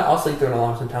 because I know I'll sleep through an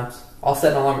alarm sometimes. I'll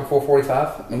set an alarm at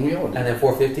 4:45. And we all do. And then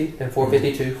 4:50, then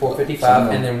 4:52,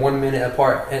 4:55, and then 1 minute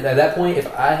apart. And at that point, if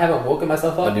I haven't woken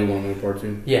myself up... I do 1 minute apart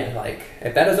too. Yeah, like,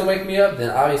 if that doesn't wake me up, then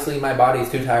obviously my body is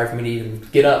too tired for me to even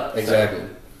get up. Exactly. So,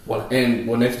 what? And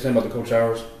what Nathan's saying about the cold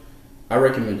showers, I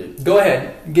recommend it. Go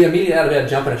ahead. Get immediately out of bed,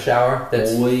 jump in a shower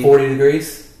that's 40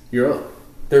 degrees. You're up.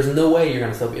 There's no way you're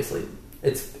going to still be asleep.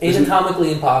 It's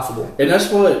anatomically impossible. And that's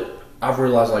what I've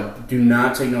realized, like, do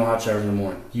not take no hot showers in the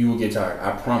morning. You will get tired.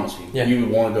 I promise you. Yeah. You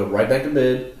will want to go right back to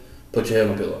bed, put your head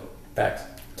on a pillow. Facts.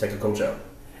 Take a cold shower.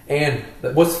 And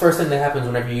what's the first thing that happens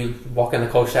whenever you walk in the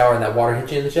cold shower and that water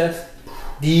hits you in the chest?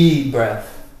 Deep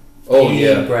breath.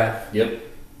 Deep breath. Yep.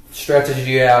 Stretches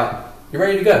you out. You're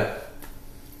ready to go.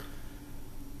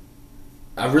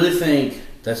 I really think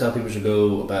that's how people should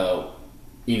go about,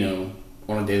 you know,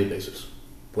 on a daily basis.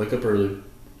 Wake up early.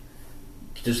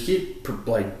 Just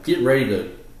get ready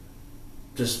to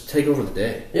just take over the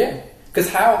day. Yeah. Because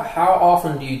how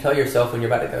often do you tell yourself when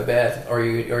you're about to go to bed, or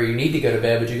you need to go to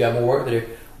bed, but you got more work to do?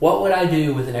 What would I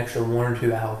do with an extra 1 or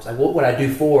 2 hours? Like, what would I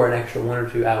do for an extra 1 or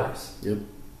 2 hours? Yep.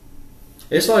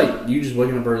 It's like you just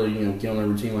waking up early, you know, get on the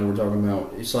routine like we're talking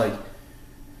about. It's like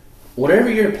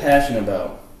whatever you're passionate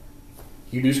about,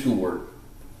 you do schoolwork.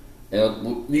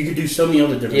 And you could do so many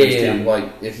other different things too.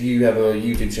 Like if you have a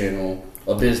YouTube channel,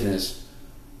 a business,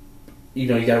 you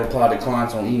know, you got to reply to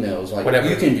clients on emails. Like whatever.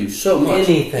 You can do so much.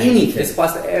 Anything. This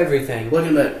applies to everything. Look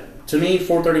at that. To me,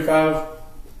 4:35,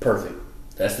 perfect.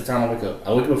 That's the time I wake up.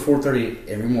 I wake up at 4:30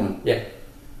 every morning. Yeah.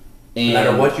 And no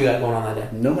matter what you got going on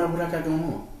that day. No matter what I got going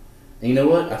on. And you know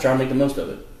what? I try to make the most of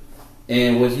it.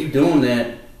 And with you doing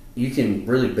that, you can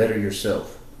really better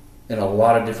yourself in a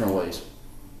lot of different ways.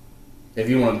 If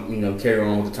you want to, you know, carry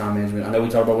on with the time management. I know we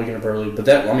talked about waking up early, but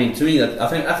that, I mean, to me, I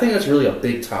think that's really a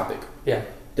big topic. Yeah.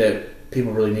 That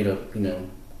people really need to, you know,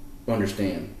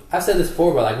 understand. I've said this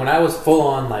before, but like when I was full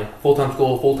on, like full-time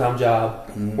school, full-time job,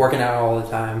 working out all the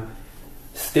time,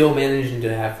 still managing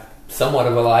to have somewhat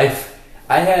of a life,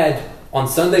 I had, on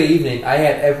Sunday evening, I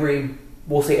had every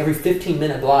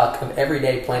 15-minute block of every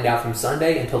day planned out from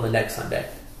Sunday until the next Sunday.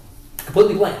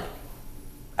 Completely planned.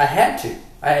 I had to.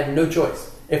 I had no choice.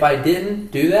 If I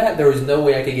didn't do that, there was no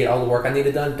way I could get all the work I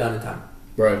needed done in time.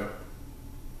 Right.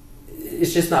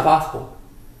 It's just not possible.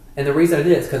 And the reason it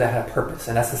is because I had a purpose.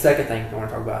 And that's the second thing I want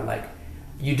to talk about. Like,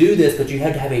 you do this, but you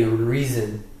have to have a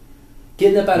reason.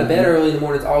 Getting up out of bed early in the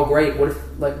morning is all great. What if,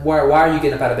 like, why are you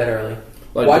getting up out of bed early?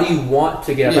 Like, why do you want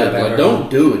to get up out of bed early? Don't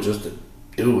do it just to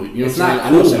do it. You know it's what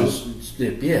I'm not saying? cool. I know it sounds,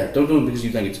 yeah, don't do it because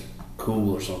you think it's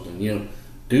cool or something. You know,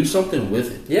 do something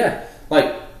with it. Yeah.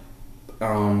 Like,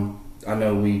 I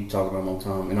know we talk about him all the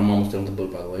time, and I'm almost done with the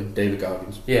book, by the way, David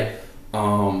Goggins. Yeah.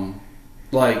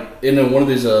 Like, in one of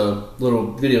his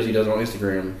little videos he does on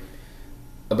Instagram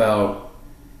about,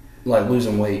 like,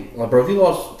 losing weight. Like, bro, if you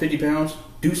lost 50 pounds,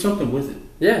 do something with it.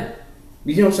 Yeah.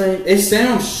 You know what I'm saying? It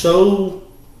sounds so,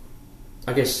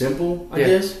 I guess, simple, I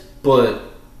guess. But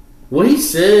what he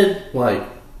said, like,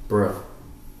 bro,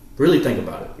 really think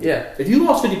about it. Yeah. If you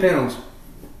lost 50 pounds,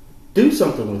 do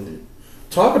something with it.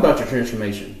 Talk about your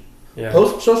transformation. Yeah.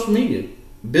 Post on social media.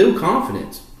 Build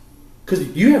confidence. Because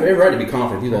you have every right to be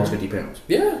confident if you lost 50 pounds.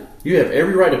 Yeah. You have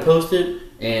every right to post it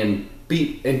and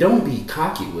don't be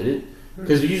cocky with it.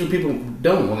 Because usually people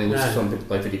don't when they lose something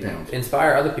like 50 pounds.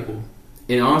 Inspire other people.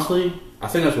 And honestly, I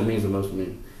think that's what means the most to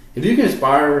me. If you can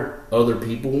inspire other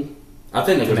people, I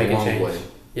think that goes a long way.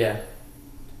 Yeah.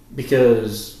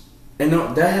 Because, and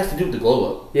no, that has to do with the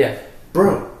glow up. Yeah.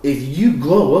 Bro, if you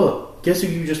glow up, guess who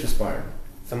you just inspired?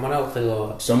 Someone else to glow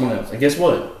up. Someone else. And guess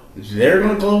what? They're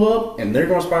going to glow up and they're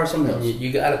going to inspire someone else.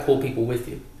 You got to pull people with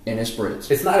you. And it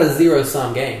spreads. It's not a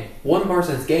zero-sum game. One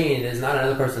person's gain is not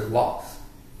another person's loss.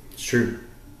 It's true.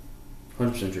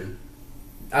 100% true.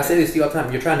 I say this to you all the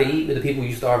time. You're trying to eat with the people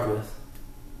you starved with.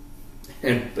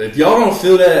 And if y'all don't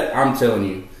feel that, I'm telling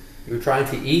you. You're trying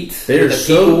to eat with the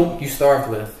people you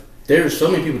starved with. There's so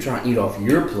many people trying to eat off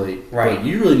your plate. Right. But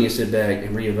you really need to sit back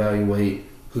and reevaluate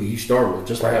who you start with,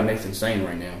 just like how Nathan's saying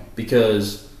right now.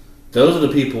 Because those are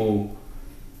the people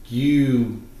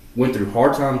you went through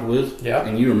hard times with,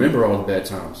 and you remember all the bad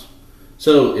times.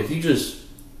 So if you just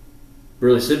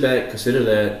really sit back, consider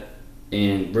that,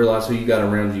 and realize who you got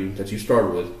around you that you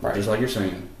started with, just like you're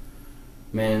saying,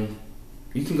 man,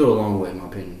 you can go a long way, in my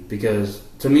opinion. Because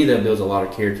to me, that builds a lot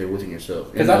of character within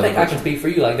yourself. Because I think I can speak for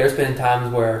you. Like, there's been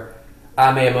times where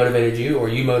I may have motivated you, or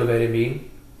you motivated me.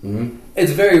 Mm-hmm.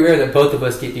 It's very rare that both of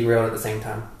us get derailed at the same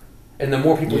time. And the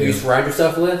more people you surround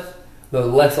yourself with, the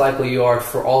less likely you are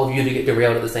for all of you to get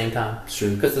derailed at the same time.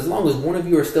 Sure. Because as long as one of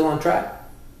you are still on track,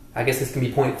 I guess this can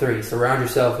be point 3. Surround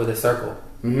yourself with a circle.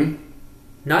 Mm-hmm.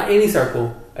 Not any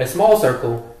circle, a small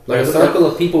circle, like a circle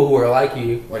of people who are like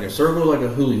you. Like a circle, like a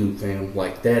hula hoop, fam.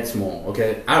 Like that small,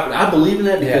 okay? I believe in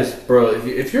that because, bro,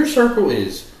 if your circle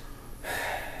is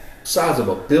size of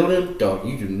a building, dog,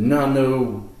 you do not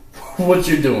know what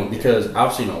you're doing. Because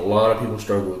I've seen a lot of people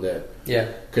struggle with that.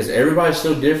 Yeah. Because everybody's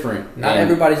so different. Not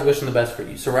everybody's wishing the best for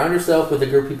you. Surround yourself with a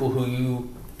group of people who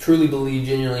you truly believe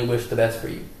genuinely wish the best for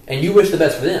you. And you wish the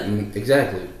best for them.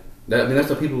 Exactly. That's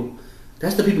the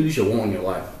people you should want in your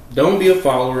life. Don't be a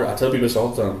follower. I tell people this all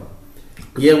the time.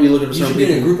 Yeah, we look at some people. You should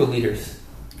be in a group of leaders.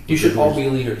 You should all be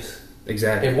leaders.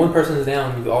 Exactly. If one person is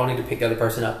down, you all need to pick the other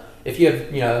person up. If you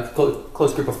have, a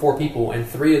close group of 4 people and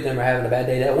 3 of them are having a bad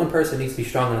day, that one person needs to be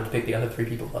strong enough to pick the other 3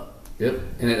 people up. Yep,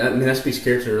 and that speaks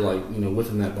character, like,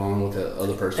 within that bond with that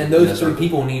other person. And those 3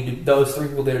 people those 3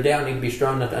 people that are down need to be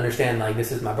strong enough to understand, like,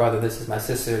 this is my brother, this is my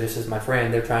sister, this is my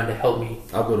friend. They're trying to help me.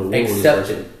 I'll go to war with this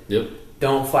person. Yep.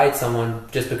 Don't fight someone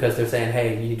just because they're saying,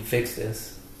 "Hey, you need to fix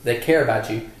this." They care about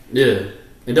you. Yeah,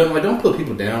 and don't put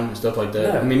people down and stuff like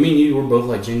that. No. I mean, me and you, we're both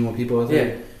like genuine people, I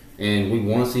think, and we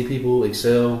want to see people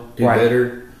excel, do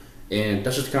better, and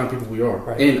that's just the kind of people we are.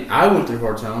 Right. And I went through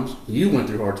hard times. You went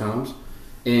through hard times,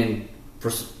 and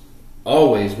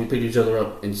always we picked each other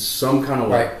up in some kind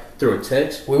of way through a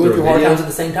text. We went through hard times at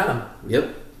the same time.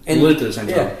 Yep. And we lived at the same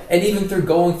time. And even through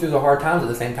going through the hard times at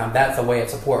the same time, that's a way of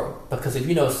support. Because if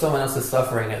you know someone else is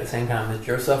suffering at the same time that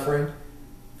you're suffering,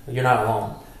 you're not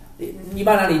alone. You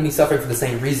might not even be suffering for the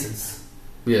same reasons.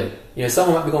 Yeah.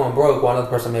 Someone might be going broke while another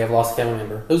person may have lost a family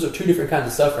member. Those are 2 different kinds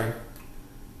of suffering.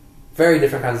 Very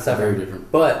different kinds of suffering. Very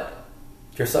different. But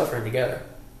you're suffering together.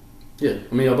 Yeah.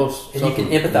 I mean, y'all both and you can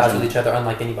empathize with each other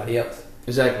unlike anybody else.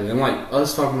 Exactly. And like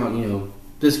us talking about,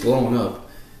 this glowing up,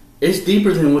 it's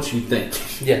deeper than what you think.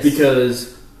 Yes.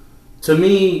 Because to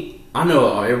me, I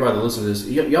know everybody that listens to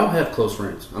this, y'all have close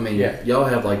friends. I mean, y'all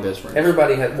have like best friends.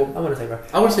 Everybody has. Well, I want to say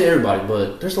everybody. I would say everybody,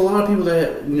 but there's a lot of people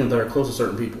that that are close to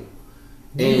certain people.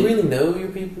 Do you really know your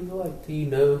people? Like, do you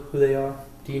know who they are?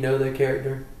 Do you know their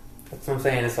character? That's what I'm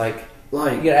saying. It's like you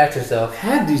gotta ask yourself.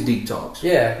 Have these deep talks.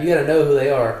 Yeah, you gotta know who they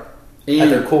are at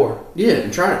their core. Yeah,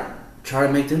 and try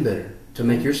to make them better, to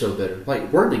make yourself better.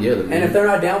 Like, work together, man. And if they're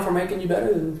not down for making you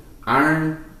better, then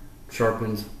iron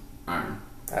sharpens iron.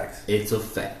 Facts. It's a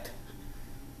fact.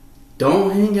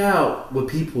 Don't hang out with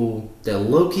people that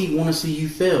low-key want to see you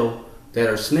fail, that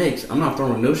are snakes. I'm not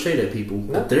throwing no shade at people,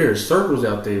 but there are circles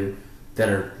out there that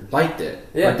are like that.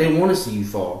 Yeah. Like, they want to see you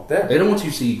fall. Yeah. They don't want you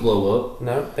to see you glow up.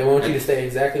 No, they want you to stay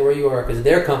exactly where you are because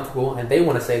they're comfortable and they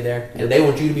want to stay there and they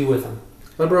want you to be with them.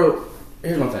 But, bro,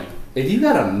 here's my thing. If you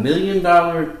got $1 million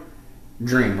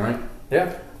dream, right?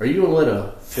 Yeah. Are you gonna let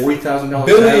a $40,000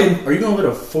 salary? Are you gonna let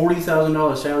a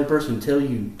 $40,000 salary person tell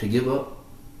you to give up?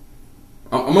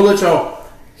 I'm gonna let y'all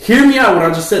hear me out when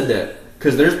I just said that,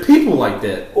 because there's people like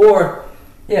that. Or,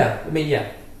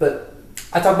 but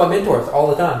I talk about mentors all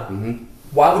the time. Mm-hmm.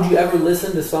 Why would you ever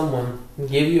listen to someone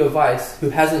give you advice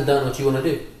who hasn't done what you want to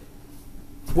do?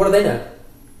 What do they know?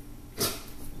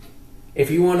 If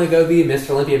you want to go be a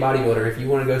Mr. Olympia bodybuilder, if you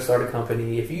want to go start a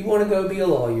company, if you want to go be a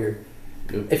lawyer.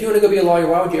 If you want to go be a lawyer,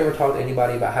 why would you ever talk to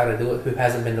anybody about how to do it who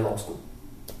hasn't been to law school?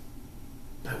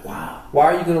 Wow. Why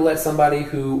are you going to let somebody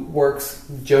who works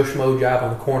Joe Schmo job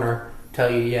on the corner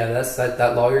tell you, that's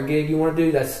that lawyer gig you want to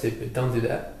do? That's stupid. Don't do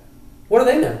that. What do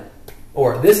they know?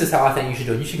 Or this is how I think you should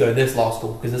do it. You should go to this law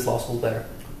school because this law school's better.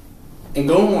 And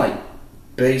going like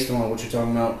based on what you're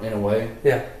talking about in a way.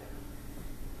 Yeah.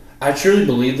 I truly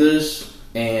believe this,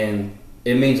 and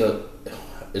it means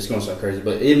it's going to sound crazy,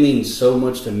 but it means so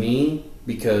much to me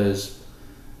because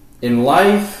in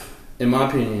life, in my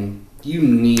opinion, you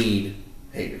need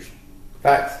haters.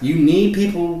 Facts. You need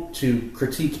people to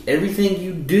critique everything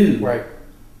you do. Right.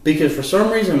 Because for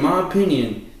some reason, in my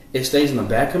opinion, it stays in the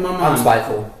back of my mind. I'm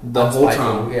spiteful. The whole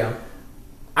time. Yeah.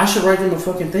 I should write them a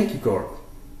fucking thank you card.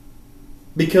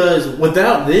 Because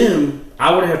without them,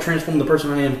 I would have transformed the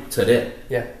person I am today.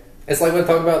 Yeah. It's like what I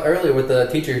talked about earlier with the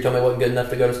teacher who told me I wasn't good enough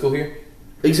to go to school here.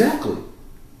 Exactly.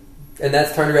 And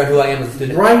that's turned around who I am as a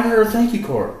student. Write her a thank you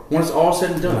card when it's all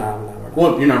said and done. No.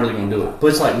 Well, you're not really going to do it, but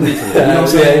it's like mentally. You know what I'm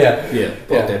saying? Yeah.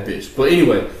 Fuck that bitch. But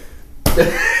anyway.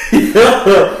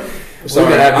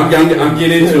 Sorry, I'm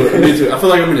getting into it. I feel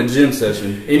like I'm in a gym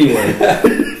session. Anyway.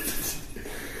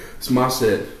 It's my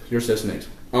set. Your set's next.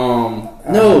 No,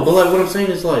 but like what I'm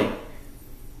saying is like,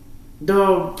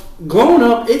 dog, growing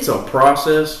up, it's a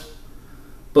process.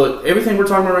 But everything we're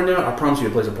talking about right now, I promise you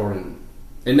it plays a part in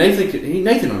it. And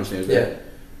Nathan understands that.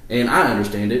 Yeah. And I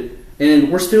understand it.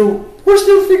 And we're still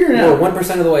figuring it out. We're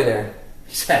 1% of the way there.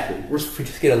 Exactly. We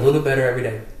just get a little bit better every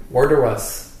day. Word to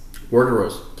Russ. Word to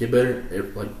Russ. Get better.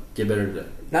 Get better today.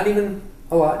 Not even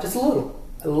a lot, just a little.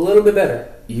 A little bit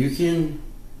better. You can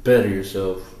better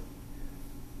yourself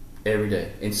every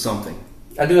day in something.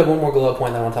 I do have one more glow up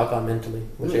point that I want to talk on mentally.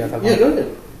 Which Yeah, go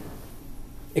ahead.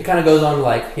 It kind of goes on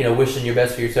like, wishing your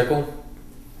best for your circle.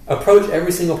 Approach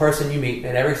every single person you meet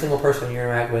and every single person you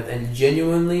interact with and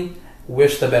genuinely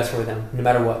wish the best for them, no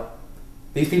matter what.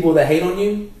 These people that hate on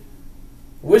you,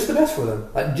 wish the best for them.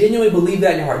 Like, genuinely believe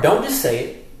that in your heart. Don't just say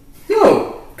it.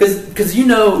 No. Because you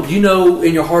know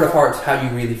in your heart of hearts how you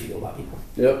really feel about people.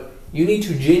 Yep. You need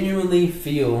to genuinely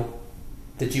feel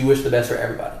that you wish the best for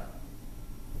everybody.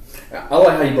 I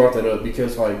like how you brought that up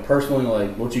because, like, personally,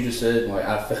 like what you just said, like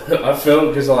I felt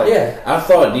because, like, I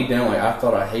thought deep down, like I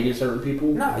thought I hated certain people.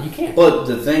 No, you can't. But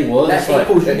the thing was, that hate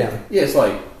pulls you down. Yeah, it's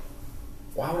like,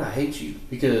 why would I hate you?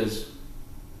 Because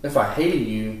if I hated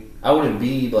you, I wouldn't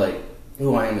be like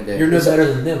who I am today. You're no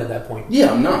better than them at that point.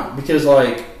 Yeah, I'm not because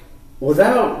like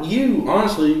without you,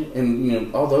 honestly,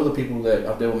 and all the other people that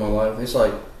I've dealt with in my life, it's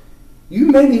like you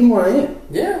made me who I am.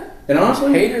 Yeah. And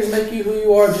honestly, haters make you who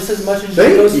you are just as much as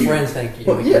your close friends thank you.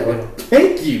 Well,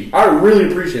 thank you. I really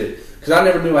appreciate it because I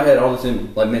never knew I had all this in me,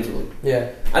 like mentally.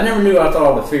 Yeah. I never knew I thought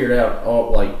I would have figured out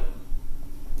all like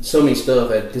so many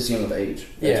stuff at this young of age.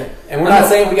 Yeah. And we're not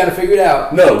saying we got to figure it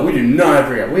out. No, we do not have to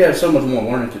figure it out. We have so much more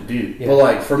learning to do. Yeah. But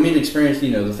like for me to experience,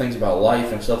 the things about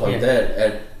life and stuff like that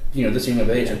at this young of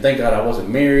age, and thank God I wasn't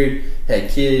married, had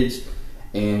kids.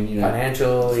 And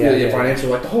financial, financial,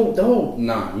 like the whole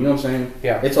nine. You know what I'm saying?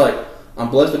 Yeah. It's like I'm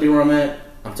blessed to be where I'm at.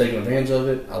 I'm taking advantage of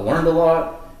it. I learned a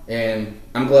lot, and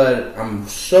I'm glad I'm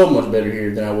so much better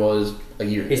here than I was a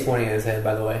year ago. He's pointing at his head,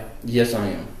 by the way. Yes, I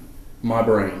am. My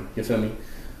brain. You feel me?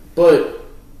 But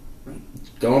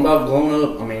going about growing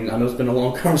up, I mean, I know it's been a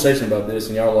long conversation about this,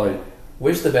 and y'all like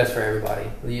wish the best for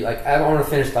everybody. I want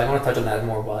to finish. I want to touch on that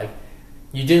more. But like,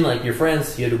 you didn't like your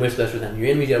friends. You had to wish the best for them. Your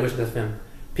enemies, you had to wish the best for them.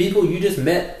 People you just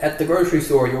met at the grocery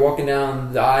store, you're walking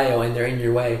down the aisle and they're in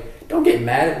your way. Don't get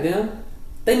mad at them.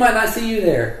 They might not see you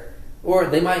there. Or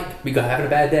they might be having a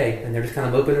bad day and they're just kind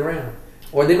of moping around.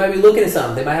 Or they might be looking at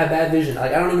something. They might have bad vision.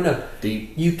 Like, I don't even know.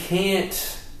 Deep. You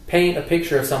can't paint a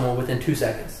picture of someone within 2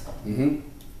 seconds. Mm-hmm.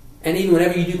 And even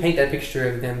whenever you do paint that picture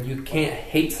of them, you can't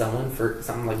hate someone for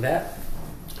something like that.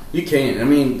 You can't. I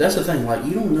mean, that's the thing. Like,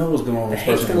 you don't know what's going on in this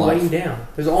person's life. The hate's going to weigh you down.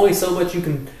 There's only so much you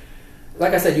can...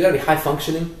 Like I said, you got to be high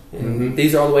functioning, and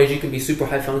these are all the ways you can be super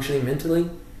high functioning mentally.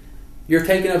 You're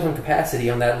taking up some capacity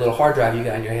on that little hard drive you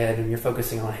got in your head, and you're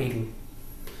focusing on hating.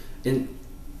 And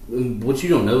what you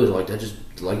don't know is like that. Just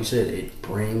like you said, it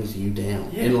brings you down,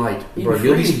 and like, bro,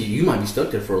 you might be stuck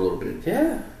there for a little bit,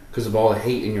 because of all the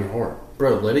hate in your heart,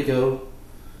 bro. Let it go.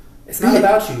 It's not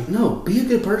about you. No, be a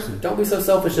good person. Don't be so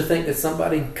selfish to think that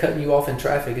somebody cutting you off in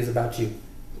traffic is about you.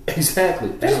 Exactly.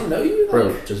 They don't know you,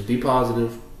 bro. Just be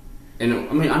positive. And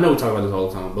I mean, I know we talk about this all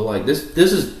the time, but like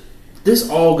this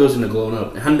all goes into glowing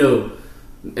up. And I know,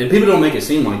 and people don't make it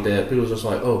seem like that. People are just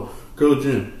like, oh, go to the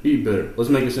gym, eat better. Let's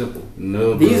make it simple.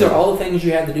 No, these are all the things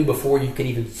you have to do before you can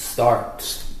even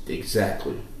start.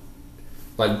 Exactly.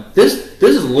 Like this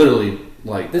is literally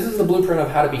like this is the blueprint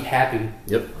of how to be happy.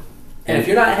 Yep. And if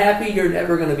you're not happy, you're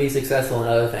never going to be successful in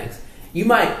other things. You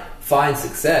might find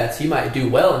success, you might do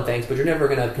well in things, but you're never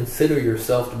going to consider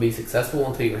yourself to be successful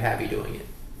until you're happy doing it.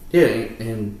 Yeah,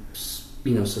 and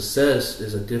success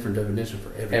is a different definition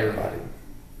for everybody.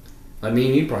 I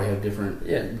mean, you probably have different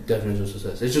definitions of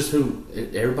success. It's just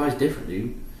everybody's different,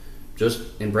 dude. Just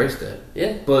embrace that.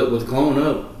 Yeah. But with glowing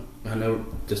up, I know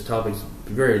this topic's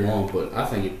very long, but I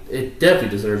think it definitely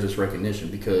deserves this recognition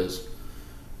because,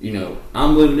 you know,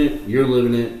 I'm living it, you're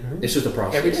living it. Mm-hmm. It's just a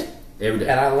process. Every day.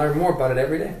 And I learn more about it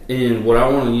every day. And what I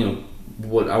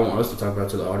want us to talk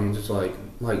about to the audience is like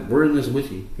we're in this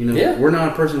with you. You know, we're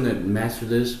not a person that mastered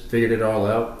this, figured it all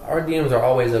out. Our DMs are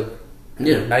always open.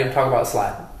 Yeah. Not even talk about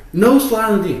sliding. No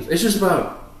sliding DMs. It's just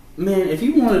about, man, if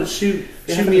you want to shoot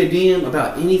me a DM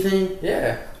about anything,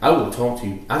 I will talk to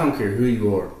you. I don't care who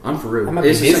you are. I'm for real. I might be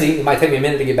busy. It might take me a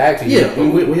minute to get back to you.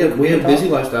 Yeah, we have busy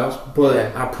lifestyles,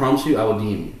 but I promise you I will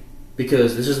DM you.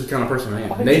 Because this is the kind of person I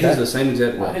am. Nathan's the same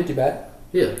exact way. I'll hit you back.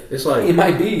 Yeah, it's like... It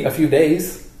might be a few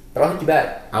days, but I'll hit you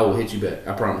back. I will hit you back.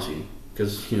 I promise you.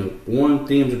 Because, you know, one,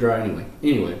 DMs are dry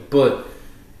anyway. But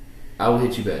I will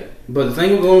hit you back. But the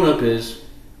thing with going up is,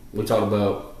 we talk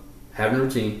about having a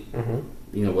routine,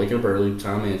 you know, waking up early,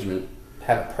 time management.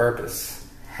 Have a purpose.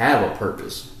 Have a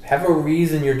purpose. Have a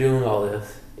reason you're doing all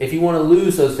this. If you want to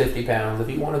lose those 50 pounds, if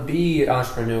you want to be an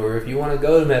entrepreneur, if you want to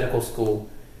go to medical school,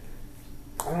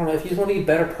 I don't know, if you just want to be a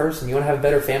better person, you want to have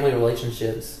better family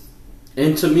relationships.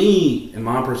 And to me, in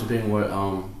my personal opinion, what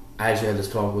I actually had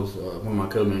this talk with one of my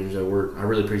co-managers at work. I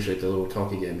really appreciate the little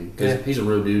talk he gave me. Because he's a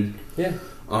real dude. Yeah.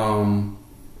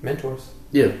 Mentors.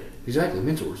 Yeah, exactly,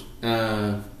 mentors.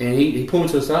 And he pulled me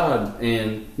to the side,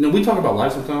 and you know, we talk about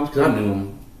life sometimes, because I knew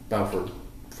him about for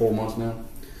 4 months now.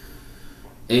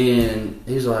 And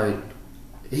he's like,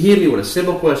 he hit me with a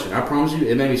simple question. I promise you,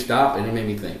 it made me stop, and it made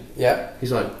me think. Yeah.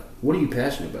 He's like, what are you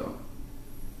passionate about?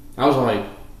 I was like,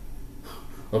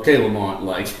 okay, Lamont,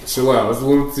 like, chill out. It's a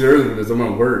little too early for this. I'm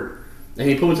going to work. And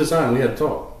he pulled me to the side and we had a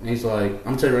talk. And he's like, I'm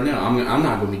going to tell you right now, I'm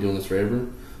not going to be doing this forever.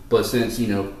 But since, you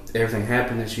know, everything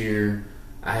happened this year,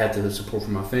 I had to support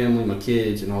from my family, my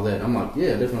kids, and all that. I'm like,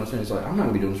 yeah, definitely understand. It's like, I'm not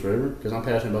going to be doing this forever because I'm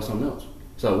passionate about something else.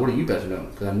 So what are you passionate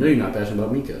about? Because I know you're not passionate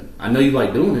about me, Cut. I know you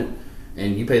like doing it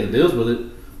and you pay the bills with it.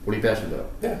 What are you passionate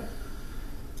about? Yeah.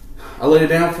 I laid it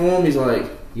down for him. He's like,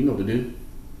 you know what to do.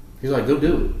 He's like, go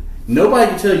do it.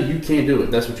 Nobody can tell you can't do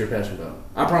it. That's what you're passionate about.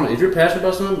 I promise, if you're passionate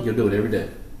about something, you'll do it every day.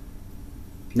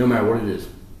 No matter what it is.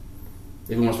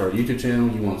 If you want to start a YouTube channel,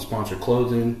 you want to sponsor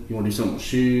clothing, you want to do something with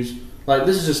shoes. Like,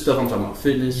 this is just stuff I'm talking about.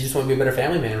 Fitness. You just want to be a better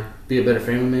family man. Be a better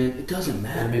family man. It doesn't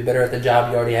matter. And be better at the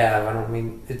job you already have. I don't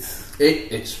mean, it's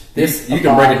this you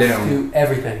can break it down to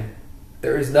everything.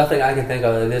 There is nothing I can think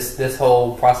of that this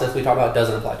whole process we talk about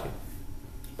doesn't apply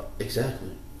to. Exactly.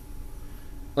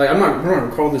 Like, we're not going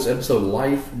to call this episode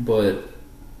life, but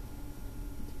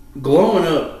glowing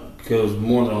up goes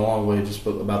more than a long way just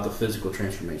about the physical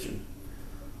transformation.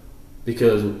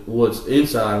 Because what's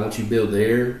inside, once you build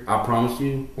there, I promise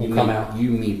you,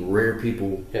 you meet rare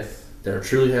people that are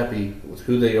truly happy with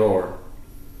who they are.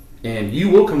 And you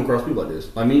will come across people like this.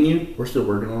 I mean, we're still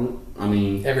working on it. I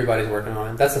mean, everybody's working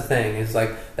on it. That's the thing. It's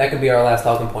like, that could be our last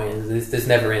talking point. Is this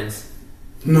never ends.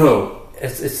 No.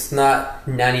 It's not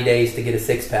 90 days to get a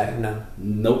six-pack, no.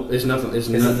 Nope, it's nothing. This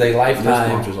is a lifetime. No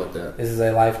sponsors like that. This is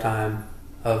a lifetime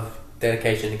of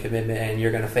dedication and commitment, and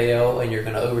you're going to fail, and you're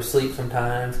going to oversleep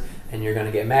sometimes, and you're going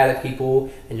to get mad at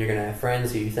people, and you're going to have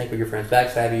friends who you think are your friends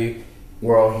backstab you.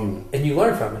 We're all human. And you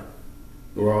learn from it.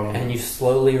 We're all human. And you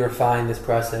slowly refine this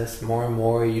process more and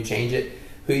more. You change it.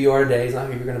 Who you are today is not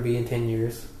who you're going to be in 10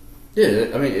 years.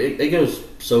 Yeah, I mean, it goes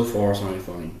so far, it's not even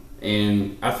funny.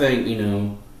 And I think,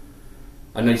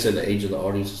 I know you said the age of the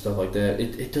audience and stuff like that.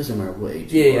 It doesn't matter what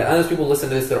age. Yeah. I know people listen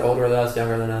to this that are older than us,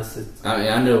 younger than us.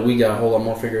 I know we got a whole lot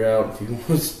more figured out. If you want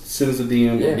to send us a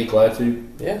DM, we'd be glad to.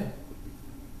 Yeah.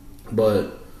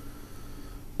 But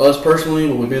us personally,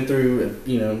 what we've been through,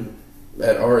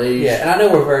 at our age. Yeah, and I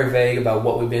know we're very vague about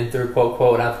what we've been through, quote,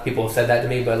 quote, and I think people have said that to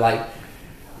me, but like,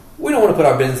 we don't want to put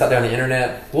our business out there on the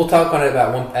internet. We'll talk on it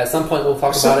at some point. We'll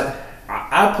talk about it.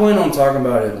 I plan on talking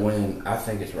about it when I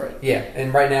think it's right. Yeah,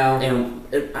 and right now, and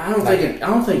I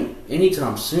don't think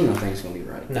anytime soon. I think it's gonna be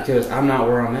right because I'm not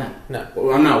where I'm at. No,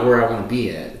 I'm not where I want to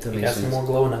be at. You got some more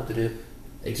glowing up to do.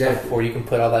 Exactly. Before you can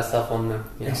put all that stuff on the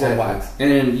on wax.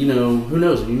 And who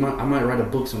knows? I might write a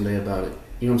book someday about it.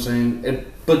 You know what I'm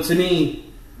saying? But to me,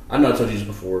 I know I told you this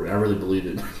before. I really believe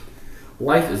it.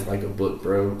 Life is like a book,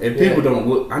 bro. And people don't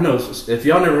look. I know if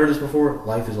y'all never heard this before,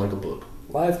 life is like a book.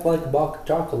 Life's like a box of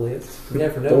chocolates. You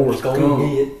never know what's going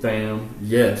to get. Fam.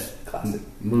 Yes. Classic.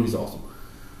 Movie's awesome.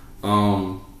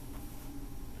 And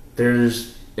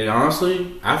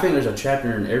honestly, I think there's a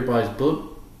chapter in everybody's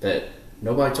book that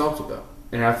nobody talks about.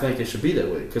 And I think it should be that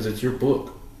way because it's your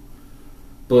book.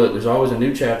 But there's always a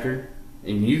new chapter,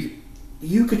 and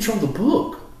you control the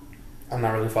book. I'm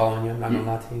not really following you. I'm not going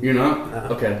to lie to you. You're not?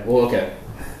 No. Okay. Well, okay.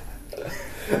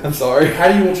 I'm sorry.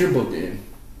 How do you want your book to end?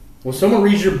 When someone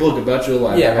reads your book about your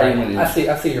life, Yeah, how right. do you want it to end?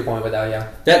 I see your point with that. Yeah.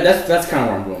 That's kind of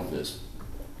where I'm going with this.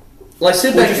 Like,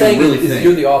 sit What back you're and saying really is think.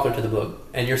 you're the author to the book,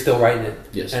 and you're still writing it.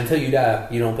 Yes. And until you die,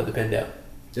 you don't put the pen down.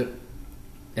 Yep.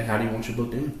 And how do you want your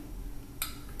book to end?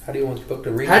 How do you want your book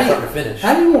to read How from do you, start to finish?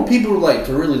 How do you want people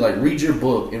to really read your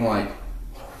book and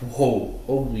whoa,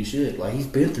 holy shit, he's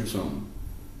been through something,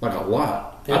 a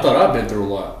lot. Yeah. I thought I'd been through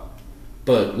a lot,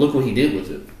 but look what he did with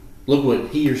it. Look what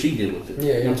he or she did with it.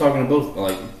 Yeah, And yeah. I'm talking to both.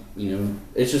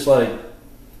 It's just I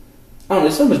don't know.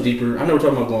 It's so much deeper. I know we're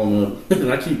talking about glowing up,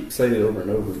 and I keep saying it over and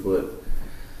over, but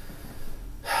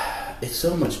it's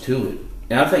so much to it.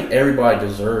 And I think everybody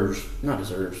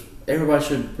everybody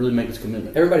should really make this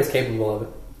commitment. Everybody's capable of it.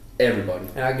 Everybody.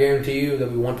 And I guarantee you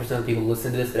there'll be 1% of people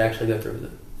listening to this that actually go through with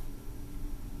it.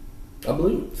 I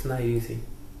believe it. It's not easy.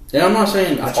 And I'm not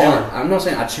saying It's hard.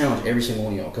 I challenge every single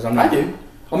one of y'all because I'm not. I do.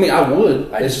 I mean, I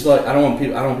would. I It's do. just I don't want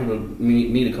people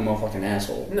me to come off like an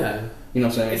asshole. No. You know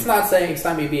what I'm saying? It's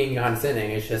not me being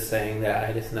condescending. It's just saying that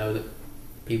I just know that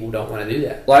people don't want to do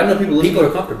that. I know people listen. People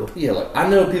are comfortable. Yeah, I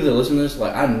know people that listen to this.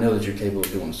 I know that you're capable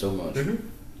of doing so much, Mhm.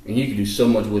 and you can do so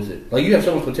much with it. You have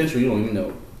so much potential you don't even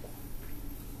know.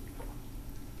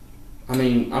 I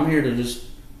mean, I'm here to just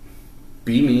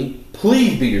be me.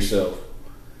 Please be yourself.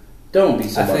 Don't be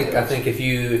somebody else. I think if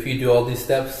you do all these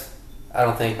steps, I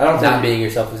don't think not not being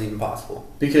yourself is even possible.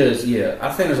 Because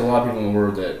I think there's a lot of people in the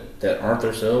world that aren't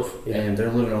themselves, Yeah. and they're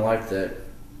living a life that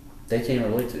they can't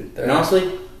relate to. They're And not.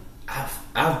 honestly,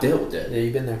 I've dealt with that. Yeah,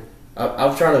 you've been there.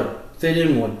 I've tried to fit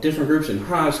in with different groups in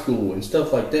high school and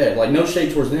stuff like that. No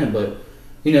shade towards them, but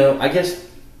I guess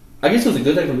it was a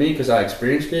good thing for me because I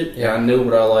experienced it. Yeah. And I knew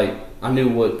what I like. I knew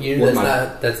what. You know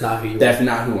what that's not who you are. That's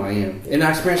not who I am. And I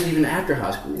experienced it even after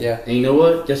high school. Yeah. And you know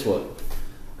what? Guess what?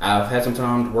 I've had some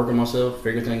time to work on myself,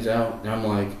 figure things out, and I'm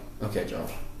like, okay, Josh,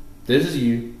 this is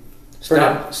you.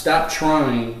 Stop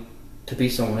trying to be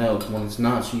someone else when it's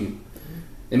not you.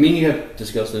 And me and you have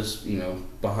discussed this,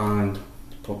 behind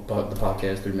the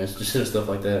podcast through messages and stuff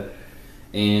like that.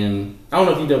 And I don't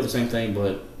know if you dealt with the same thing,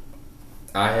 but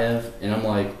I have, and I'm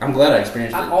glad I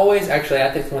experienced it.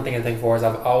 I think one thing I think for is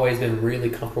I've always been really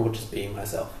comfortable just being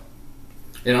myself.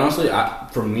 And honestly,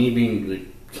 for me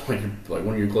being like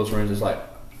one of your close friends, it's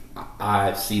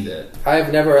I see that.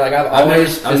 I've never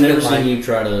seen you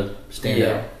try to stand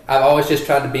out. I've always just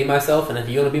tried to be myself, and if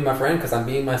you want to be my friend because I'm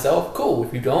being myself, cool.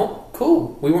 If you don't,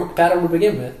 cool. We weren't compatible to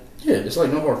begin with. Yeah, it's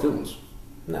no hard feelings.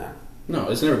 No,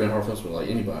 it's never been hard feelings with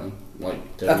anybody.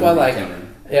 That's why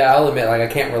yeah, I'll admit I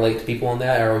can't relate to people on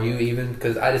that, or you even,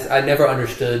 because I never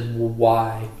understood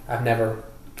why. I've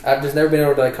just never been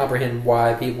able to comprehend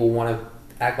why people want to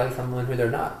act like someone who they're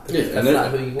not. Yeah, That's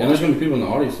not who you and are. there's going to be people in the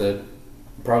audience that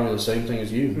probably the same thing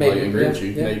as you. Maybe, Agree with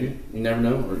you. yeah. Maybe. You never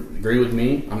know. Or agree with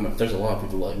me. There's a lot of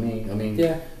people like me. I mean,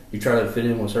 you try to fit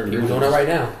in with certain People groups. doing it right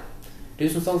now. Do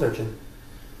some soul searching.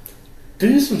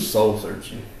 Do some soul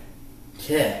searching.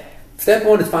 Yeah. Step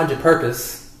 1 is find your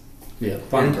purpose. Yeah.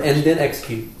 And then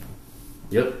execute.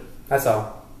 Yep. That's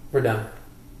all. We're done.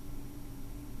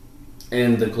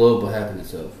 And the globe will happen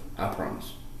itself. I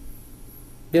promise.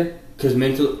 Yeah. Because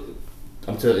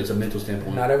it's a mental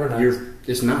standpoint. Not overnight.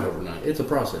 It's not overnight. It's a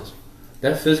process.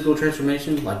 That physical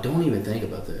transformation, don't even think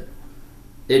about that.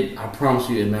 I promise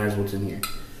you, it matters what's in here.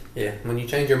 Yeah. When you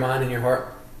change your mind and your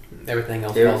heart, everything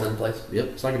else falls into place. Yep.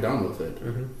 It's like a domino effect.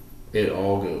 Mm-hmm. It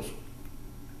all goes.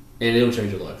 And it'll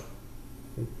change your life.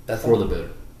 That's for all. the better.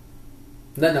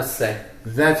 Nothing else to say.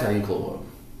 That's how you glow up.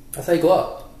 That's how you glow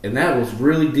up. And that was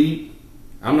really deep.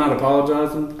 I'm not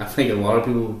apologizing. I think a lot of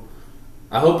people...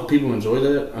 I hope people enjoy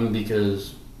that.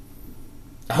 Because...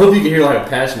 I hope you can hear how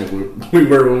passionate we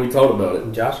were when we talked about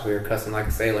it. Josh, we were cussing like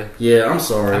a sailor. Yeah, I'm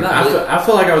sorry. I I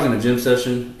feel like I was in a gym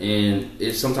session,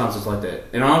 and sometimes it's like that.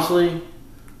 And honestly,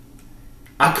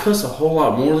 I cuss a whole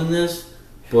lot more than this,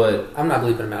 but... I'm not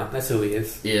bleeping him out. That's who he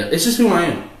is. Yeah, it's just who I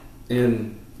am.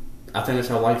 And I think that's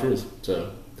how life is.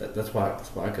 So, that's why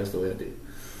I cuss the way I do.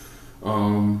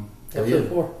 Episode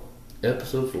 4.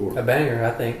 Episode 4. A banger,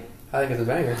 I think. I think it's a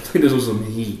banger. I think this was some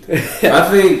heat. I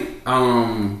think,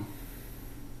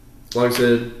 like I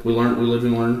said, we live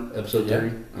and learn. Episode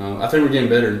 3. I think we're getting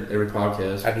better every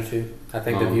podcast. I do too. I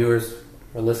think the viewers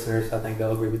or listeners, I think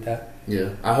they'll agree with that. Yeah,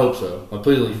 I hope so.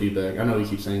 Please leave feedback. I know we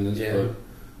keep saying this, but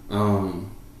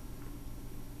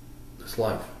it's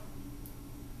life.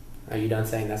 Are you done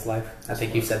saying that's life? I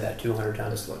think you've said that 200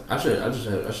 times. That's life.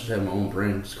 I should have my own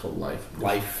brand. It's called Life.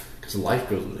 Life. Because life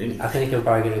goes with anything. I think he'll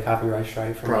probably get a copyright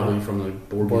strike from the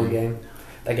board game.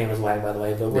 That game was whack, by the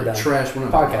way, but we're done. Trash. We're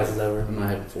not Podcast is over. I'm not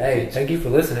having full Hey, kids. thank you for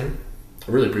listening.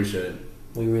 I really appreciate it.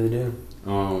 We really do.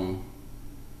 Um,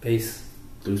 Peace.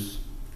 Deuce.